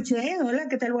 Sí, escuché. Hola,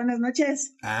 ¿qué tal? Buenas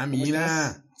noches. Ah,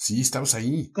 mira. Sí, estabas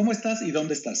ahí. ¿Cómo estás y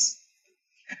dónde estás?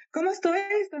 ¿Cómo estoy?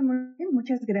 Estoy muy bien,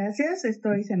 muchas gracias.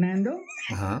 Estoy cenando.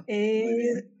 Ajá.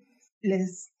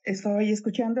 Les estoy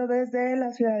escuchando desde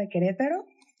la ciudad de Querétaro.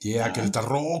 Yeah, Querétaro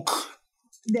Rock.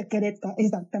 De Querétaro,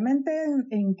 exactamente,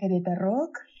 en Querétaro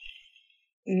Rock.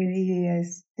 Y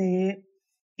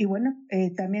bueno,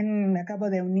 también me acabo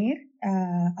de unir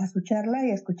a su charla y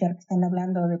a escuchar que están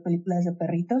hablando de películas de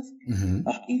perritos. Uh-huh.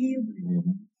 Y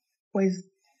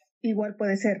pues igual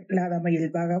puede ser La Dama y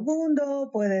el Vagabundo,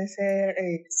 puede ser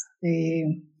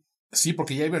Sí,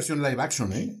 porque ya hay versión live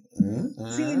action, ¿eh?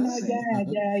 Sí, no,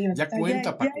 ya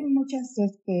cuenta, Paco. Ya hay muchas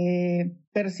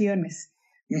versiones.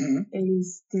 Uh-huh.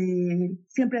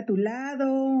 Siempre a tu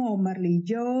lado, o Marley y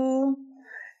yo.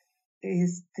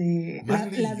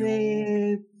 La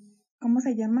de... ¿Cómo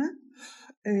se llama?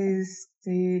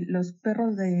 Los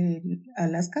perros de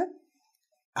Alaska.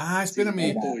 Ah,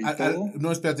 espérame.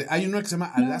 No, espérate. Hay uno que se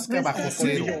llama Alaska bajo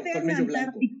cero. Colmillo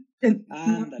blanco.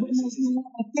 Ándale, sí.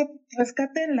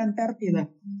 Rescate en la Antártida.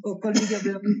 O Colmillo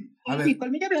Blanco. Sí,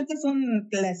 Colmillo Blanco es un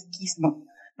clasiquismo.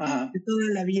 Ajá. De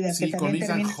toda la vida. Sí, que con también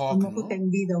Ethan termina Hawke, como ¿no?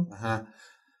 tendido. Ajá.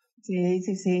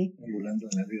 Sí. Volando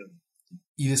en la vida.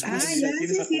 Y después... sí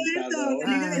es cierto.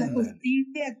 Liga de la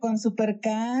Justicia con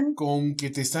Supercan. Con que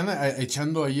te están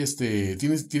echando ahí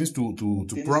tienes tu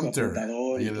prompter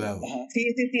ahí al lado. Ajá. Sí.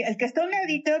 El que está a un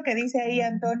ladito que dice ahí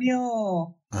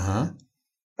Antonio. Ajá.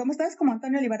 ¿Cómo estás? ¿Como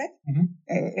Antonio Olivares? Uh-huh.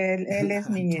 Él es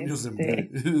mi...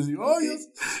 Antonio Dios.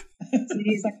 Sí,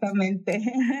 exactamente.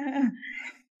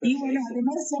 Y bueno,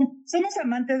 además somos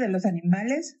amantes de los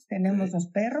animales. Tenemos dos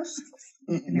perros.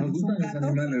 Nos gustan los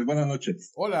animales. Buenas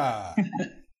noches. Hola.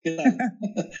 ¿Qué tal?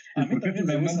 A mí también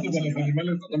me gustan los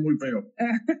animales. Son muy feos.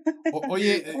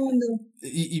 Oye,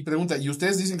 y pregunta, ¿y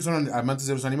ustedes dicen que son amantes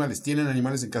de los animales? ¿Tienen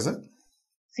animales en casa?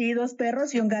 Sí, 2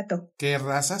 perros y un gato. ¿Qué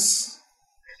razas?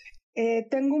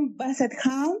 Tengo un Basset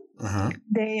Hound. Ajá.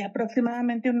 De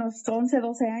aproximadamente unos 11,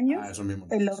 12 años. Eso mismo.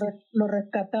 Lo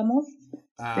rescatamos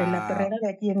de la perrera de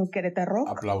aquí en Querétaro.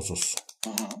 Aplausos.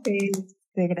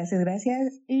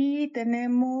 Gracias. Y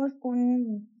tenemos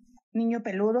un niño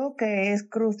peludo que es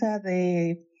cruza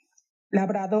de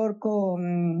labrador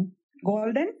con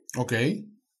golden. Ok.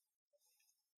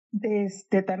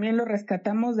 También lo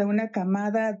rescatamos de una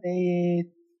camada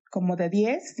de como de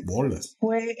 10. Bolas.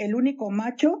 Fue el único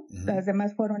macho, las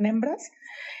demás fueron hembras.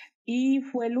 Y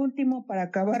fue el último para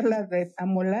acabarlas de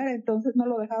amolar, entonces no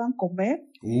lo dejaban comer.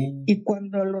 Y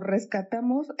cuando lo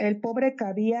rescatamos, el pobre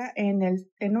cabía en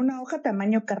una hoja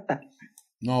tamaño carta.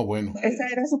 No, bueno. Esa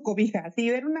era su cobija. Sí,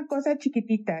 era una cosa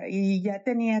chiquitita y ya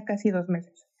tenía casi 2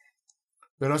 meses.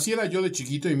 Pero así era yo de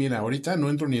chiquito y mira, ahorita no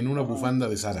entro ni en una bufanda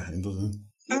de Sara, entonces...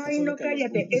 Ay, no,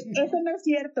 cállate. Eso no es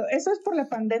cierto. Eso es por la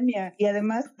pandemia y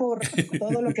además por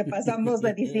todo lo que pasamos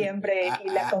de diciembre y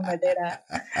la comedera.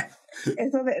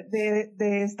 Eso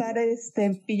de estar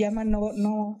en pijama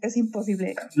no es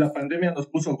imposible. La pandemia nos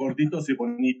puso gorditos y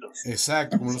bonitos.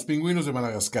 Exacto, como los pingüinos de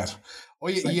Madagascar.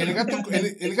 Oye, ¿y el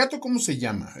gato cómo se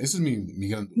llama? Ese es mi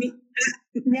gran duda.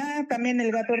 Ya también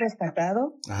el gato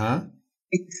rescatado. Ajá.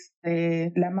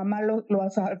 La mamá los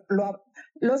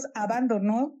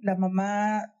abandonó. La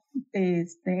mamá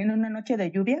en una noche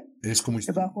de lluvia. Es como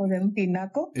debajo de un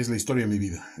tinaco. Es la historia de mi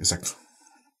vida, exacto.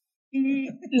 Y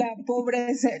la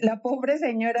pobre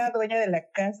señora dueña de la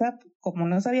casa, como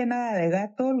no sabía nada de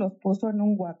gato, los puso en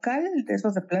un guacal de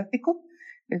esos de plástico,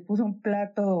 les puso un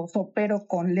plato sopero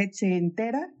con leche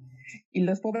entera y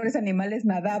los pobres animales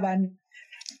nadaban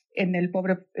en el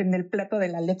plato de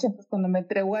la leche. Pues cuando me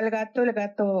entregó al gato, el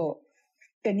gato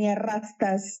tenía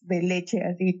rastas de leche,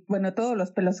 así, bueno, todos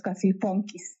los pelos casi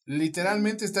funkies.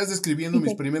 Literalmente estás describiendo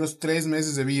mis primeros 3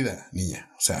 meses de vida, niña.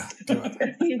 O sea,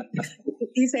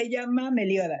 y se llama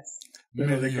Meliodas.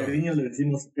 Pero de cariño le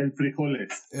decimos el frijoles.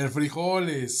 El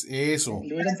frijoles, eso.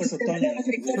 Le hubieran puesto Toño.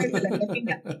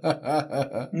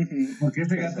 Porque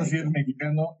este gato sí es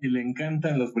mexicano y le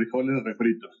encantan los frijoles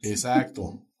refritos.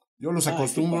 Exacto. Yo los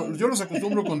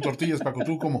acostumbro con tortillas, Paco.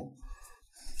 ¿Tú cómo?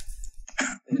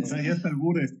 O sea, ya está el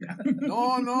bures.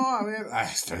 No, a ver.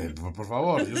 Por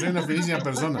favor, yo soy una finísima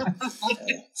persona.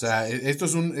 O sea, esto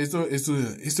es un.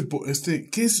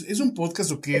 ¿Qué es? ¿Es un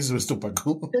podcast o qué es esto,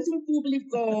 Paco? Es un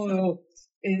público.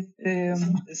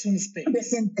 Es un space.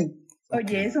 Decente.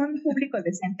 Oye, es un público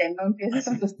decente, no empieces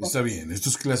con tus Está bien, esto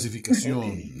es clasificación.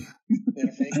 Okay.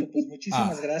 Perfecto, pues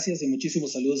muchísimas gracias y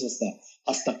muchísimos saludos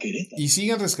hasta Querétaro. Y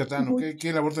sigan rescatando,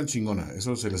 qué labor tan chingona.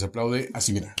 Eso se les aplaude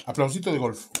así, mira. Aplausito de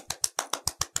golf.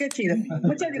 Qué chido.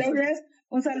 Muchas gracias.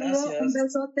 Un saludo, un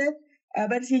besote. A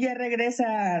ver si ya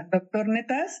regresa Doctor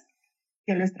Netas,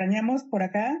 que lo extrañamos por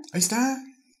acá. Ahí está.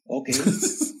 Ok.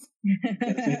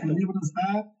 Perfecto. Su libro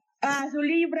está. Su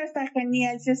libro está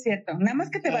genial, sí es cierto. Nada más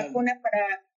que te vacune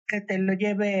para que te lo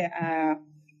lleve a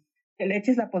que le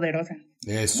eches la poderosa.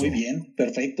 Eso. Muy bien,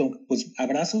 perfecto. Pues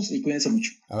abrazos y cuídense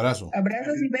mucho. Abrazos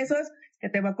y besos. Que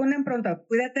te vacunen pronto.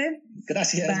 Cuídate.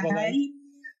 Gracias. Bye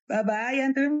bye,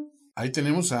 Andrew. Ahí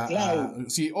tenemos a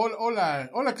sí,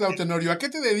 hola, Clau Tenorio, ¿a qué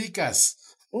te dedicas?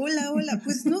 Hola,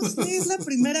 pues no sé, es la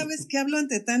primera vez que hablo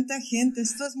ante tanta gente,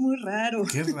 esto es muy raro.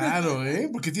 Qué raro,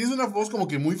 porque tienes una voz como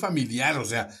que muy familiar, o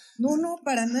sea. No,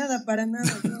 para nada,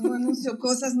 yo no anuncio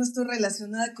cosas, no estoy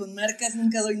relacionada con marcas,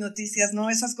 nunca doy noticias, no,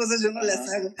 esas cosas yo no las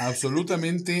hago.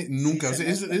 Absolutamente nunca, o sea,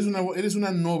 eres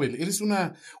una Nobel, eres un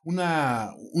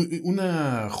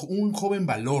joven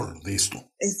valor de esto.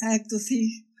 Exacto,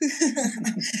 sí.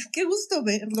 Qué gusto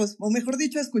verlos, o mejor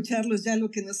dicho, escucharlos ya lo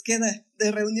que nos queda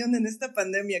de reunión en esta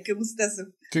pandemia, qué gustazo.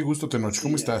 Qué gusto, Tenoch,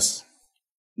 ¿cómo estás?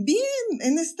 Bien,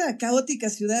 en esta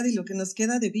caótica ciudad y lo que nos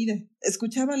queda de vida.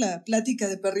 Escuchaba la plática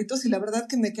de perritos y la verdad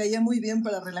que me caía muy bien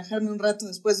para relajarme un rato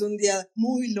después de un día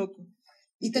muy loco.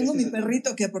 Y tengo mi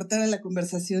perrito que aportar a la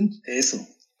conversación. Eso.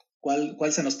 ¿Cuál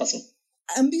se nos pasó?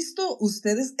 ¿Han visto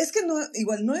ustedes? Es que no,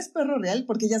 igual no es perro real,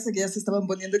 porque ya sé que ya se estaban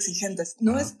poniendo exigentes.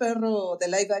 No es perro de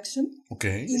live action.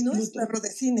 Okay. Y no es perro de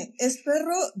cine. Es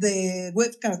perro de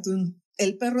web cartoon.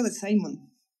 El perro de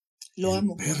Simon. Lo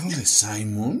amo. ¿El perro de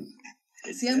Simon?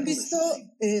 Si han visto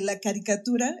la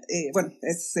caricatura, bueno,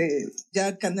 es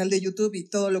ya canal de YouTube y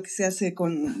todo lo que se hace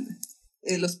con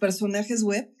los personajes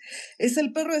web, es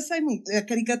el perro de Simon. La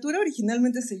caricatura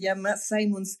originalmente se llama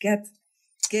Simon's Cat,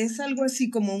 que es algo así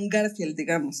como un Garfield,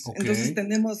 digamos. Okay. Entonces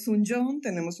tenemos un John,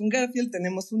 tenemos un Garfield,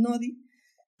 tenemos un Odie,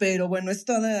 pero bueno, es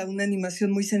toda una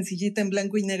animación muy sencillita en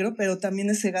blanco y negro, pero también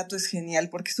ese gato es genial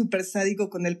porque es súper sádico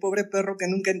con el pobre perro que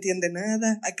nunca entiende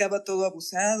nada, acaba todo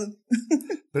abusado.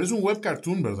 Pero es un web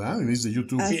cartoon, ¿verdad? Es de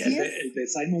YouTube. Sí, el de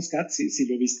Simon's Cat, sí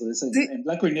lo he visto, es en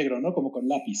blanco y negro, ¿no? Como con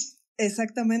lápiz.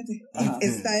 Exactamente.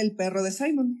 Está el perro de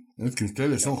Simon. Es que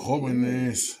ustedes son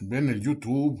jóvenes, ven el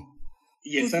YouTube.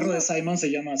 ¿Y el perro de Simon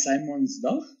se llama Simon's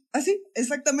Dog? Ah, sí,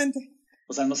 exactamente.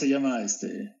 O sea, no se llama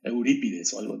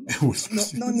Eurípides o algo, ¿no?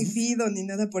 No, ni Fido, ni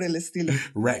nada por el estilo.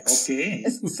 Rex. Ok.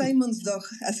 Es Simon's Dog,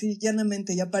 así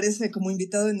llanamente, y aparece como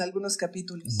invitado en algunos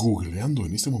capítulos. Googleando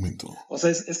en este momento. O sea,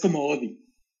 es como Odie.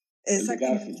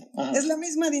 Exactamente. Es la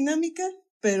misma dinámica,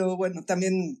 pero bueno,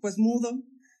 también pues mudo.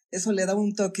 Eso le da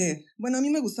un toque. Bueno, a mí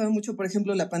me gustaba mucho, por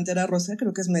ejemplo, la Pantera Rosa,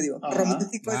 creo que es medio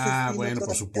romántico. Bueno,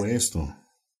 por supuesto.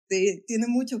 Sí, tiene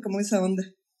mucho como esa onda.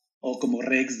 O como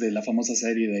Rex de la famosa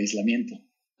serie de aislamiento.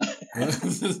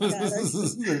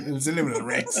 El célebre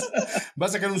Rex. Va a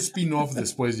sacar un spin-off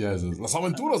después ya. Las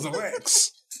aventuras de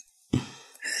Rex.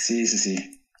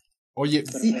 Sí. Oye.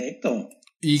 Perfecto.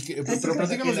 Pero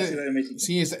platícanos de...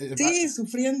 Sí,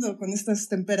 sufriendo con estas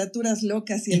temperaturas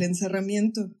locas y el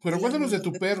encerramiento. Pero cuéntanos de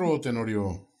tu perro,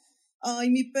 Tenorio.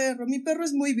 Ay, mi perro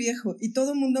es muy viejo y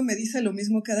todo el mundo me dice lo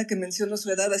mismo cada que menciono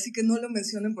su edad, así que no lo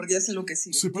mencionen porque ya sé lo que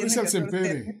sigue. Se parece al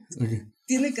Sempere. Okay.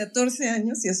 Tiene 14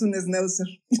 años y es un schnauzer.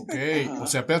 Ok, o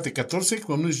sea, espérate, 14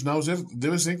 con un schnauzer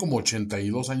debe ser como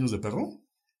 82 años de perro.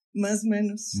 Más o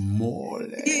menos.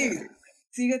 Mole. Sí,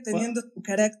 sigue teniendo su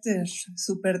carácter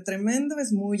súper tremendo,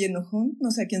 es muy enojón,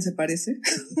 no sé a quién se parece.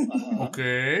 Ok.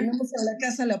 Tenemos en la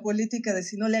casa la política de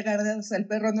si no le agradas al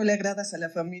perro, no le agradas a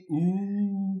la familia.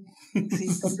 Sí,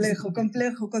 complejo.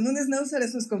 Con un schnauzer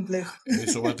eso es complejo.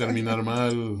 Eso va a terminar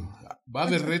mal. Va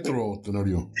de retro,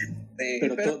 Tenorio.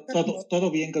 Pero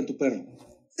todo bien con tu perro.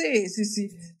 Sí.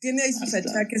 Tiene ahí sus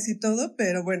achaques y todo,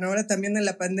 pero bueno, ahora también en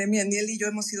la pandemia ni él y yo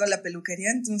hemos ido a la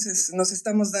peluquería, entonces nos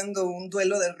estamos dando un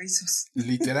duelo de rizos.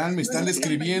 Literal, me están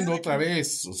escribiendo otra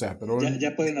vez, o sea, pero...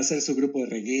 Ya pueden hacer su grupo de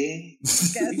reggae.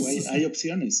 Digo, hay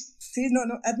opciones. Sí, no,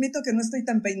 admito que no estoy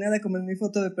tan peinada como en mi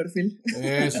foto de perfil.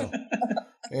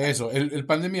 Eso, el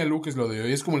pandemia look es lo de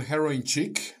hoy, es como el heroin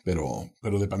chic, pero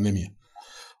de pandemia.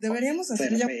 Deberíamos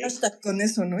hacer ya un hashtag con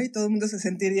eso, ¿no? Y todo el mundo se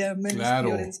sentiría menos.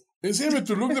 Claro. Enséñame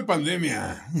tu look de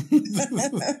pandemia.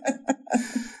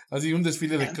 Así un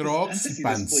desfile de Crocs y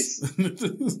pants.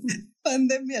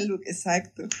 Pandemia look,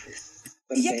 exacto.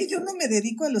 Perfecto. Y ya que yo no me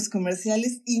dedico a los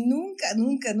comerciales y nunca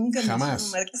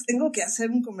jamás tengo que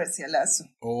hacer un comercialazo.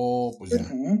 Pues ya.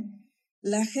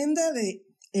 La agenda de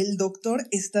El Doctor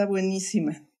está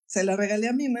buenísima. Se la regalé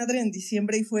a mi madre en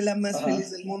diciembre y fue la más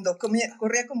feliz del mundo.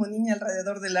 Corría como niña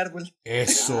alrededor del árbol.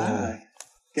 Eso.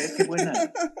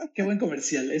 Qué buen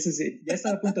comercial. Ese sí. Ya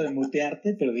estaba a punto de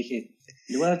mutearte, pero dije,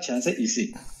 le voy a dar chance y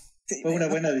sí. Fue una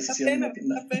buena decisión.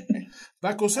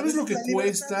 Paco, ¿sabes lo que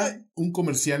cuesta un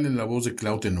comercial en la voz de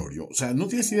Clau Tenorio? O sea, no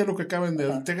tienes idea de lo que te acaban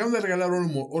de regalar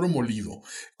oro molido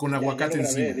con aguacate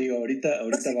encima. Digo, ahorita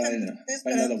va en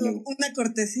la W. Una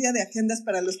cortesía de agendas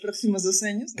para los próximos 2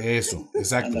 años. Eso,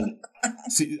 exacto.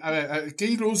 Sí, a ver, ¿qué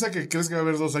ilusa que crees que va a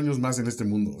haber 2 años más en este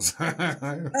mundo?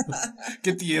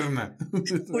 Qué tierna.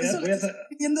 Por eso lo estoy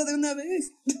pidiendo de una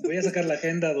vez. Voy a sacar la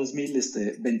agenda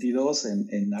 2022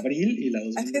 en abril y la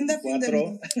 2024.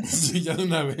 Sí, ya de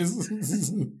una vez.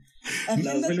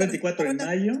 La 2024 en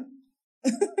mayo.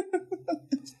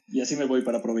 Y así me voy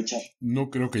para aprovechar. No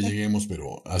creo que lleguemos,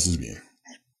 pero haces bien.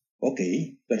 Ok,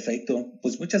 perfecto.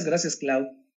 Pues muchas gracias, Clau.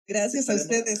 Gracias a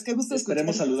ustedes. Qué gusto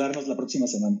Esperemos saludarnos la próxima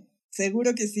semana.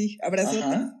 Seguro que sí. Abrazo.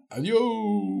 Adiós.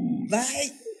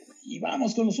 Bye. Y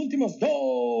vamos con los últimos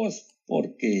 2,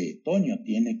 porque Toño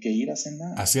tiene que ir a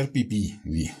cenar. Hacer pipí.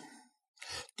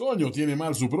 Toño tiene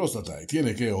mal su próstata y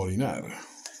tiene que orinar.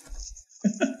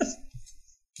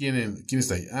 ¿Quién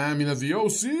está ahí? Mira,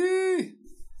 Dios, sí.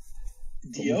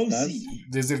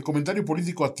 Desde el comentario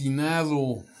político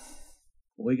atinado.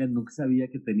 Oigan, no sabía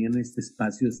que tenían este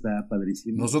espacio, está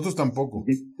padrísimo. Nosotros tampoco.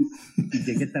 Y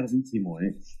llegué tardísimo,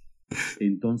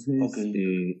 Entonces,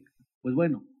 pues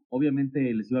bueno,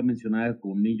 obviamente les iba a mencionar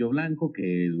Colmillo Blanco,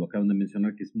 que lo acaban de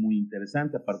mencionar, que es muy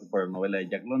interesante, aparte por la novela de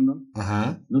Jack London.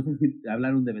 Ajá. No sé si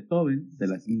hablaron de Beethoven, de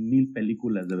las 1000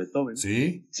 películas de Beethoven.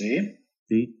 Sí.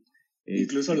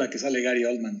 Incluso la que sale Gary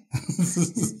Oldman.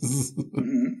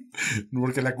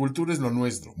 Porque la cultura es lo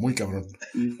nuestro, muy cabrón.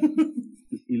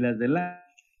 Y las de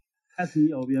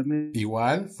sí, obviamente.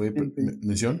 Igual, fue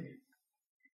mención.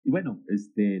 Y bueno,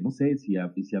 no sé si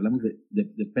hablamos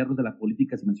de perros de la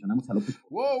política, si mencionamos a López.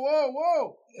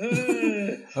 ¡Wow!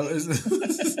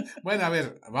 Bueno, a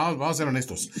ver, vamos a ser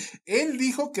honestos. Él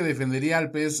dijo que defendería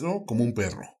al perro como un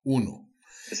perro. 1.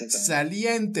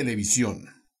 Salía en televisión.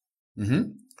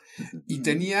 Y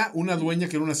tenía una dueña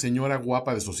que era una señora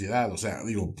guapa de sociedad. O sea,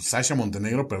 digo, Sasha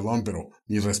Montenegro, perdón, pero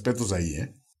mis respetos ahí,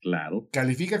 Claro.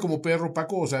 ¿Califica como perro,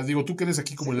 Paco? O sea, digo, tú que eres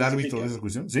aquí como el árbitro de esa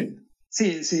cuestión, ¿sí?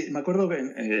 Sí, me acuerdo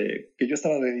que yo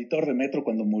estaba de editor de Metro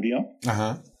cuando murió.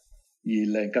 Ajá. Y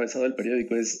el encabezado del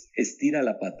periódico es Estira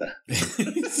la pata.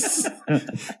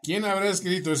 ¿Quién habrá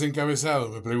escrito ese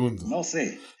encabezado? Me pregunto. No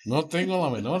sé. No tengo la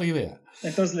menor idea.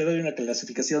 Entonces le doy una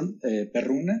clasificación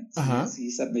perruna. Ajá.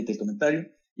 Si se admite el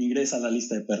comentario. Ingresa a la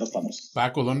lista de perros famosos.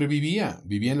 Paco, ¿dónde vivía?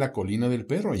 Vivía en la colina del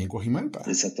perro, ahí en Coajimalpa.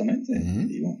 Exactamente.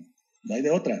 Digo, no hay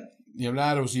de otra. Y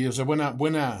hablar, sí, o sea,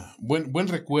 buen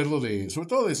recuerdo sobre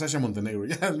todo de Sasha Montenegro.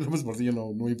 Ya, López Portillo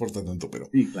no me importa tanto, pero.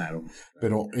 Sí, claro.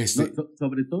 Pero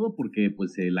sobre todo porque,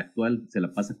 pues, el actual se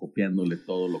la pasa copiándole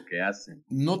todo lo que hacen.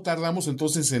 No tardamos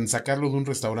entonces en sacarlo de un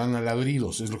restaurante a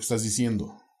ladridos, es lo que estás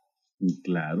diciendo.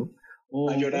 Claro.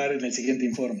 A llorar en el siguiente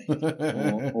informe.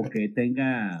 O que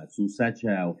tenga su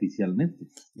Sacha oficialmente.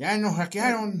 Ya nos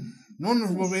hackearon, no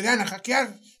nos volverán a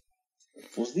hackear.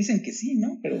 Pues dicen que sí,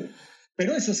 ¿no?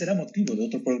 Pero eso será motivo de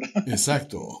otro programa.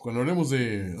 Exacto, cuando hablemos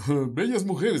de bellas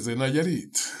mujeres de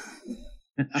Nayarit.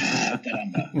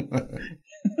 Caramba.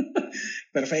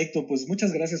 Perfecto, pues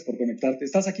muchas gracias por conectarte.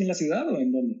 ¿Estás aquí en la ciudad o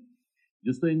en dónde?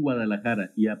 Yo estoy en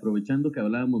Guadalajara y aprovechando que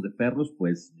hablábamos de perros,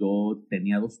 pues yo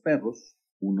tenía 2 perros.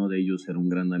 Uno de ellos era un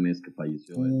gran danés que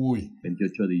falleció el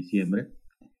 28 de diciembre.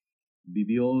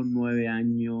 Vivió 9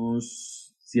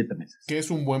 años, 7 meses. Que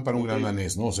es un buen para un gran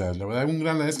danés, ¿no? O sea, la verdad, un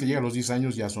gran danés que llega a los 10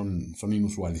 años ya son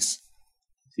inusuales.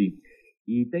 Sí.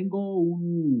 Y tengo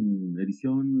una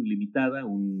edición limitada,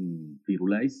 un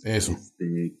Firulais. Eso.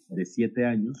 De 7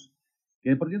 años.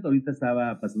 Que por cierto, ahorita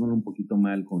estaba pasándolo un poquito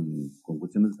mal con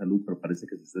cuestiones de salud, pero parece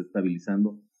que se está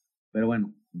estabilizando. Pero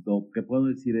bueno, lo que puedo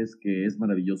decir es que es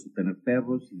maravilloso tener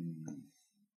perros y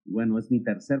bueno, es mi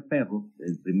tercer perro.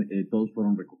 Todos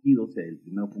fueron recogidos. El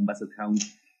primero fue un Basset Hound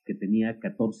que tenía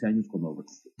 14 años cuando lo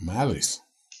recogí. Madres.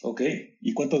 Ok,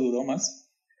 ¿y cuánto duró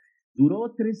más?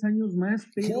 Duró 3 años más,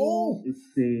 pero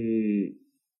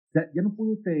ya no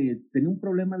pudo, tenía un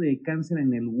problema de cáncer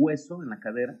en el hueso, en la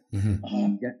cadera,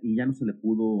 y ya no se le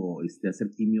pudo hacer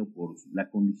quimio por la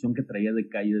condición que traía de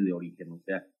caída de origen. O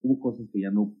sea, hubo cosas que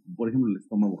ya no, por ejemplo, el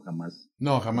estómago jamás.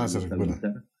 No, jamás se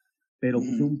recupera. Pero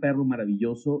fue un perro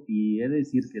maravilloso y he de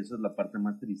decir que eso es la parte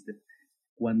más triste.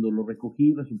 Cuando lo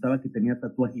recogí resultaba que tenía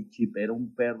tatuaje chip, era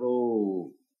un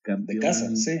perro campeón. De casa,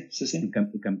 sí.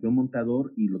 Campeón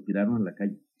montador y lo tiraron a la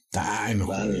calle. Ay, no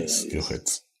jodes, qué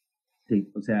ojetes. Sí,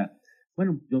 o sea,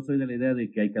 bueno, yo soy de la idea de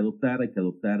que hay que adoptar.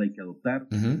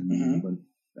 Bueno,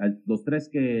 los 3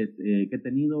 que he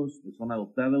tenido son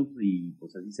adoptados y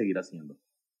pues así seguirá siendo.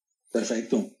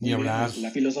 Perfecto. Ni hablar.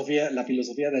 La filosofía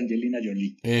de Angelina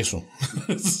Jolie. Eso.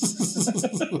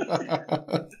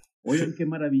 Oigan, qué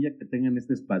maravilla que tengan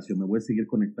este espacio. Me voy a seguir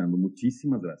conectando.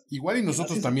 Muchísimas gracias. Igual y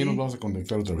nosotros también nos vamos a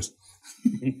conectar otra vez.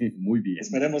 Muy bien.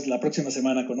 Esperemos la próxima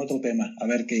semana con otro tema. A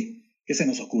ver qué se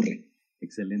nos ocurre.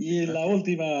 Excelente. Y la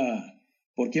última,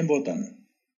 ¿por quién votan?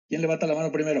 ¿Quién levanta la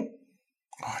mano primero?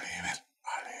 Oliver.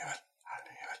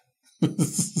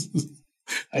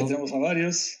 Ahí tenemos a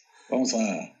varios. Vamos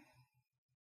a...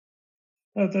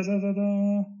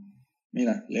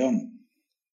 Mira, León.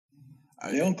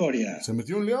 León Coria. Se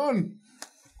metió un león.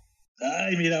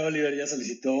 Ay, mira, Oliver ya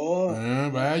solicitó.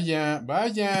 Vaya.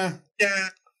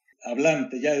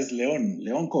 Hablante, ya es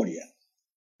León Coria.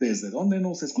 ¿Desde dónde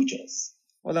nos escuchas?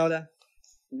 Hola.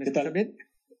 ¿Me escuchan bien?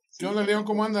 ¿Qué onda, León?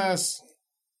 ¿Cómo andas?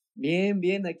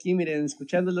 Bien, aquí, miren,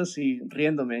 escuchándolos y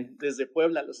riéndome. Desde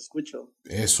Puebla los escucho.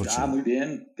 Eso, chido. Muy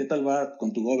bien. ¿Qué tal va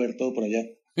con tu gober todo por allá?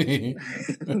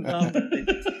 No,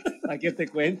 aquí te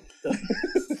cuento.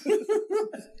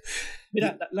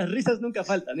 Mira, las risas nunca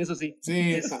faltan, eso sí.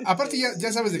 Sí, aparte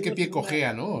ya sabes de qué pie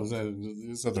cojea, ¿no? O sea,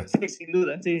 es otra. Sí, sin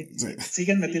duda, sí.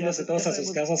 Siguen metiéndose todos a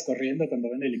sus casas corriendo cuando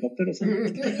ven helicópteros.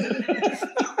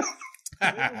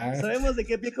 Sabemos de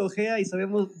qué pie cojea y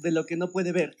sabemos de lo que no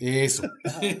puede ver. Eso.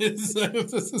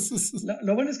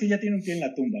 Lo bueno es que ya tiene un pie en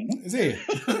la tumba, ¿no? Sí.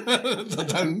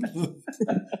 Total.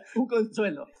 Un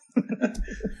consuelo.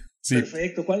 Sí.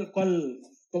 Perfecto.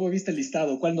 ¿Cómo viste el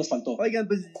listado? ¿Cuál nos faltó? Oigan,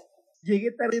 pues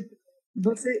llegué tarde.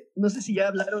 No sé si ya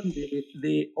hablaron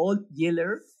de Old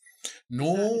Yeller.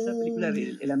 No. Esa película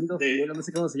del amigo Fidel, no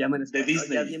sé cómo se llama en español. De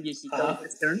Disney. Ya bien viejita,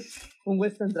 un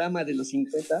western drama de los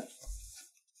 50.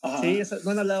 Ajá. Sí,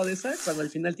 ¿no han hablado de esa? Cuando al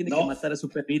final tiene que matar a su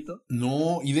perrito.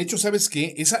 No, y de hecho, ¿sabes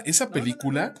qué? Esa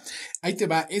película, ahí te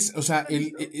va, o sea,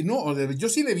 yo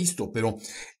sí la he visto, pero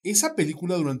esa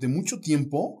película durante mucho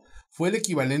tiempo fue el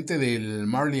equivalente del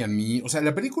Marley and Me. O sea,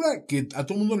 la película que a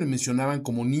todo el mundo le mencionaban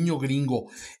como niño gringo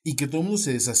y que todo el mundo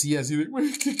se deshacía así de, güey,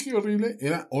 qué horrible,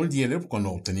 era Old Yeller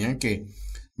cuando tenían que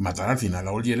matar al final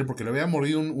a Old Yeller porque le había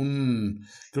mordido un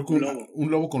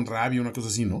lobo con rabia, una cosa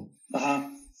así, ¿no?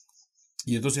 Ajá.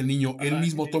 Y entonces el niño, él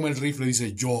mismo toma el rifle y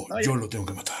dice, yo lo tengo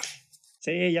que matar.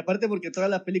 Sí, y aparte porque toda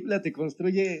la película te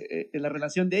construye la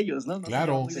relación de ellos, ¿no?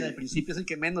 Claro. Sí. Al principio es el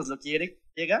que menos lo quiere,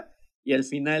 llega, y al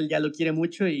final ya lo quiere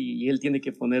mucho y él tiene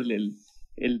que ponerle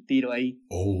el tiro ahí.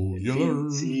 Oh,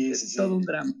 sí. Es todo un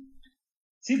drama.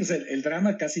 Sí, pues el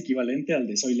drama casi equivalente al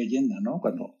de Soy Leyenda, ¿no?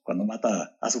 Cuando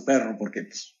mata a su perro porque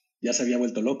pues, ya se había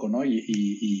vuelto loco, ¿no?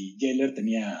 Y Yeller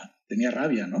tenía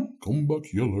rabia, ¿no? Comeback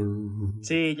Yeller.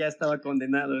 Sí, ya estaba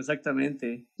condenado,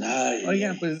 exactamente. Ay,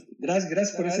 oigan, pues...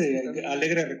 Gracias por ese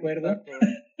alegre recuerdo.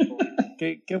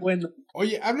 Qué bueno.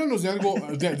 Oye, háblanos de algo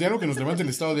que nos levante el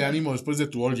estado de ánimo después de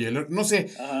tu Old Yeller. No sé,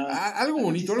 algo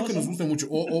bonito, algo que nos guste mucho.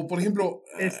 O por ejemplo...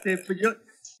 Pues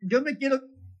yo me quiero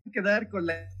quedar con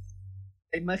la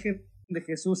imagen de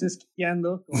Jesús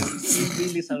esquiando con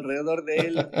Billis alrededor de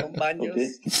él con baños. Okay.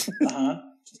 Ajá.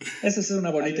 Esa es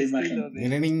una bonita imagen.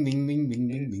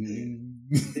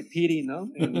 De Piri, ¿no?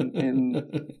 En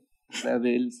la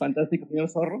del fantástico señor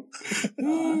zorro.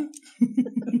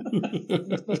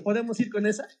 ¿Nos podemos ir con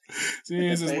esa? Sí,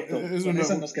 esa es una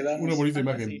bonita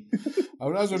imagen. Sí.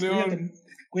 Abrazo, pues León.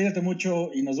 Cuídate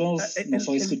mucho y nos vemos.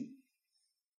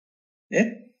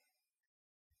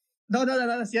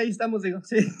 No, sí, ahí estamos, digo,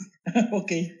 sí.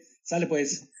 Ok, sale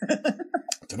pues.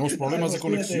 Tenemos problemas de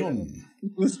conexión.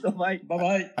 Justo, bye.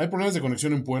 Hay problemas de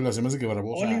conexión en Puebla, se me hace que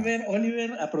Barbosa.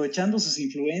 Oliver, aprovechando sus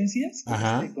influencias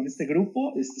con este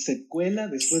grupo, se cuela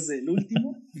después del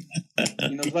último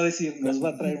y nos va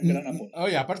a traer un gran apoyo.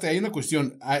 Oye, aparte hay una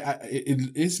cuestión,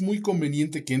 es muy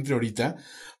conveniente que entre ahorita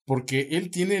porque él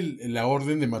tiene la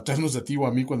orden de matarnos a ti o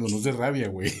a mí cuando nos dé rabia,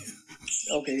 güey.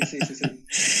 Ok, sí.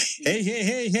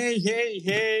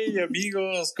 Hey,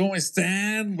 amigos, ¿cómo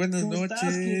están? Buenas ¿Cómo noches.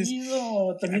 estás,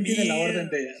 querido? También tiene la orden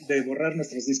de borrar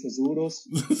nuestros discos duros.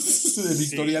 El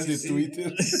historial de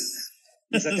Twitter.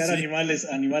 Y sacar animales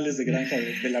de granja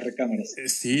de las recámaras.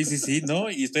 Sí,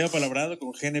 ¿no? Y estoy apalabrado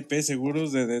con GNP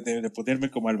seguros de ponerme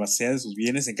como albacea de sus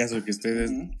bienes en caso de que ustedes,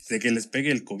 de que les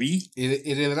pegue el COVID.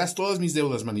 Heredarás todas mis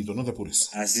deudas, manito, no te apures.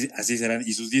 Así serán.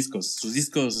 Y sus discos,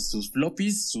 sus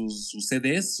floppies, sus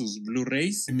CDs, sus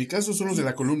Blu-rays. En mi caso son los de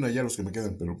la columna ya los que me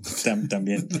quedan, pero...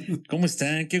 También. ¿Cómo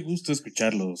están? Qué gusto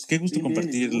escucharlos. Qué gusto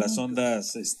compartir las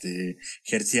ondas,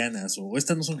 hercianas. O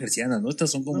estas no son hercianas, ¿no?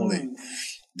 Estas son como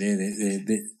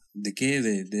 ¿De qué?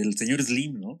 Del señor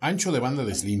Slim, ¿no? Ancho de banda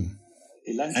de Slim.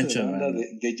 El ancho de banda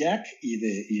de Jack y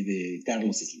de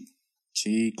Carlos Slim.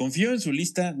 Sí, confío en su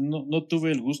lista. No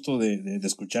tuve el gusto de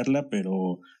escucharla,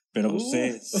 pero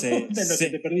sé de lo que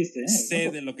te perdiste,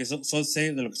 sé de lo que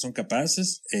son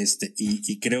capaces,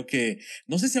 y creo que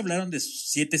no sé si hablaron de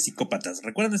 7 psicópatas.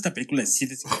 ¿Recuerdan esta película de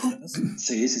 7 psicópatas?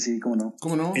 Sí, cómo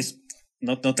no.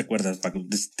 No te acuerdas, Paco.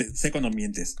 Sé cuando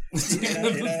mientes.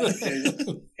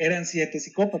 Eran 7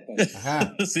 psicópatas.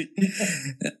 Ajá. Sí.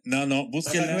 No,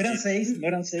 búsquenla. O sea, no eran 6,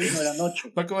 no eran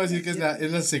 8. Paco va a decir que es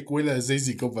la secuela de 6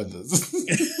 psicópatas.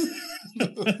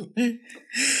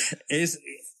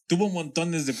 Tuvo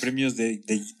montones de premios de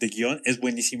guión. Es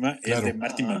buenísima. Claro. Es de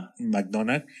Martin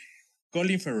McDonagh,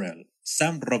 Colin Farrell,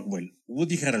 Sam Rockwell,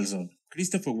 Woody Harrelson,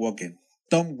 Christopher Walken,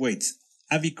 Tom Waits,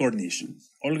 Abbie Cornish,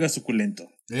 Olga Suculento.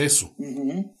 Eso.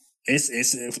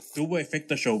 Tuvo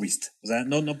efecto showbiz. O sea,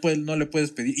 no le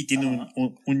puedes pedir. Y tiene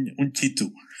un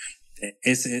chitu.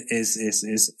 Es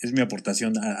mi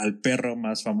aportación al perro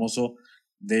más famoso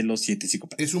de los 7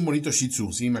 psicópatas. Es un bonito Shih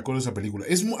Tzu, sí, me acuerdo de esa película.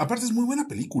 Aparte es muy buena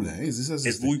película,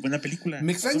 Es muy buena película.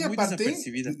 Me extraña aparte,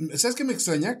 ¿sabes qué me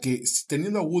extraña? Que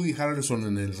teniendo a Woody Harrelson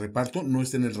en el reparto, no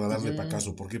esté en el radar de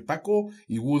Pacaso, porque Paco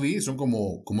y Woody son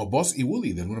como Buzz y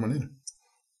Woody, de alguna manera.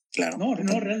 Claro. No,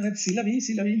 realmente sí la vi.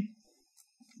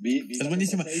 Es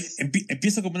buenísima.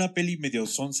 Empieza como una peli medio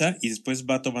sonsa y después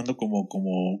va tomando como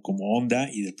onda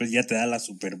y después ya te da la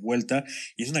super vuelta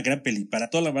y es una gran peli. Para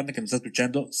toda la banda que nos está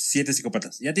escuchando, 7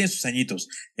 psicópatas. Ya tiene sus añitos.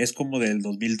 Es como del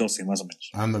 2012 más o menos.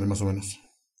 Ándale, más o menos.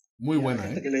 Muy buena,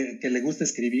 que le gusta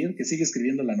escribir, que sigue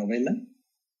escribiendo la novela.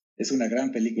 Es una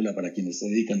gran película para quienes se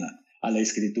dedican a la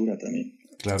escritura también.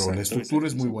 Claro, exacto, la estructura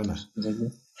es muy buena.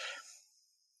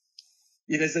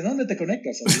 ¿Y desde dónde te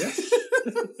conectas, sabías?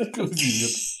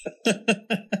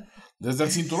 Desde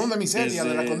el cinturón de miseria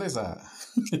de la Condesa.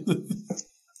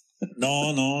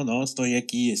 No, estoy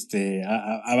aquí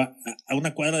a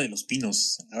una cuadra de Los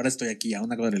Pinos. Ahora estoy aquí a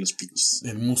una cuadra de Los Pinos.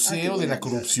 El Museo de la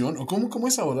Corrupción. ¿O cómo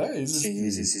es ahora?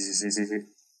 Sí.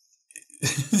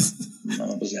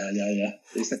 No, pues ya.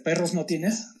 ¿Perros no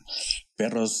tienes?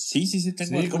 Perros, sí,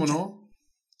 tengo. Sí, ¿cómo no?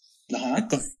 Ajá.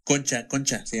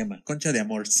 Concha se llama. Concha de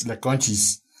Amores. La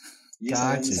Conchis. ¿Y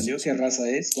esa dónde salió? ¿Qué raza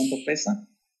es? ¿Cuánto pesa?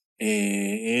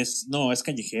 Es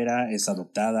callejera, es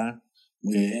adoptada,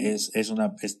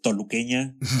 es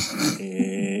toluqueña,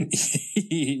 y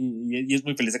es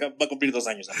muy feliz. Acá va a cumplir 2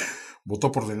 años.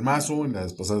 Votó por Del Mazo en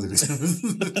las pasadas elecciones.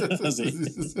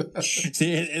 Sí,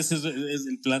 ese es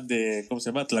el plan de, ¿cómo se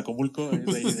llama? Tlacomulco, es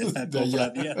ahí de la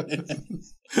cofradía.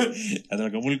 A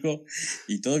Tlacomulco.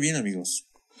 Y todo bien, amigos.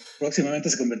 Próximamente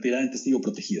se convertirá en testigo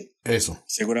protegido. Eso.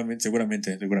 Seguramente.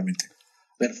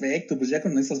 Perfecto, pues ya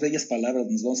con estas bellas palabras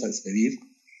nos vamos a despedir.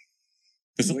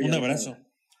 Pues un abrazo.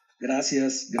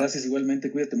 Gracias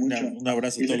igualmente, cuídate mucho. Un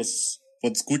abrazo a todos los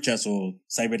podescuchas o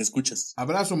cyberescuchas.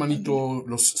 Abrazo, manito,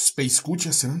 los space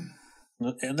escuchas,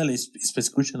 Ándale, space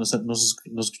escucha, nos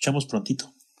escuchamos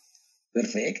prontito.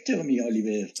 Perfecto, mi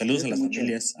Oliver. Saludos a las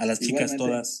familias, a las chicas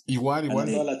todas. Igual. A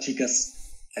todas las chicas.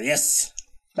 Adiós.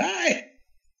 Bye.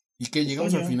 ¿Y qué?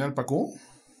 ¿Llegamos al final, Paco?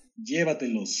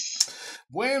 Llévatelos.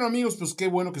 Bueno, amigos, pues qué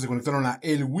bueno que se conectaron a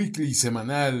El Weekly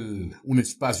semanal, un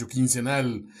espacio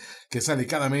quincenal que sale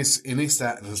cada mes en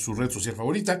su red social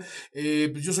favorita.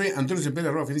 Pues yo soy Antonio Sempere,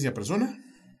 @finísima persona.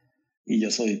 Y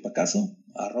yo soy Pacaso,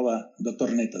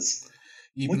 @doctornetas.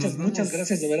 Y muchas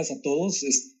gracias de veras a todos.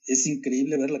 Es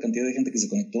increíble ver la cantidad de gente que se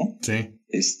conectó. Sí.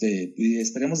 Y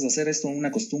esperemos de hacer esto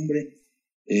una costumbre.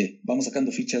 Vamos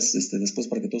sacando fichas después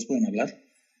para que todos puedan hablar.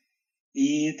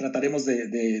 Y trataremos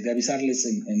de avisarles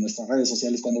en nuestras redes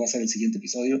sociales cuándo va a ser el siguiente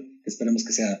episodio. Esperemos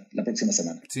que sea la próxima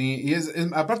semana. Sí, y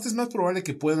aparte es más probable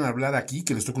que puedan hablar aquí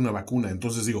que les toque una vacuna.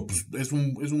 Entonces digo, pues es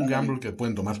un gamble que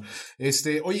pueden tomar.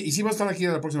 Oye, y sí va a estar aquí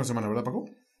la próxima semana, ¿verdad, Paco?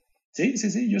 Sí,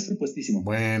 yo estoy puestísimo.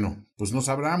 Bueno, pues nos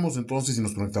hablamos entonces y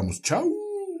nos conectamos. ¡Chao!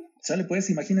 Sale pues,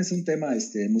 imagínense un tema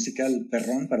musical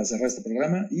perrón para cerrar este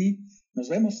programa y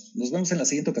Nos vemos en la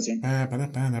siguiente ocasión.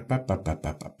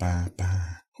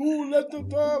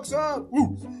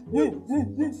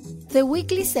 The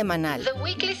Weekly Semanal.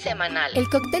 El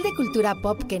cóctel de cultura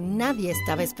pop que nadie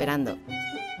estaba esperando.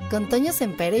 Con Toño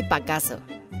Sempere y Pacaso.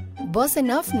 Voz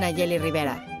en off, Nayeli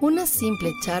Rivera. Una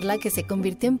simple charla que se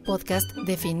convirtió en podcast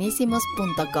de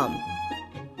finísimos.com.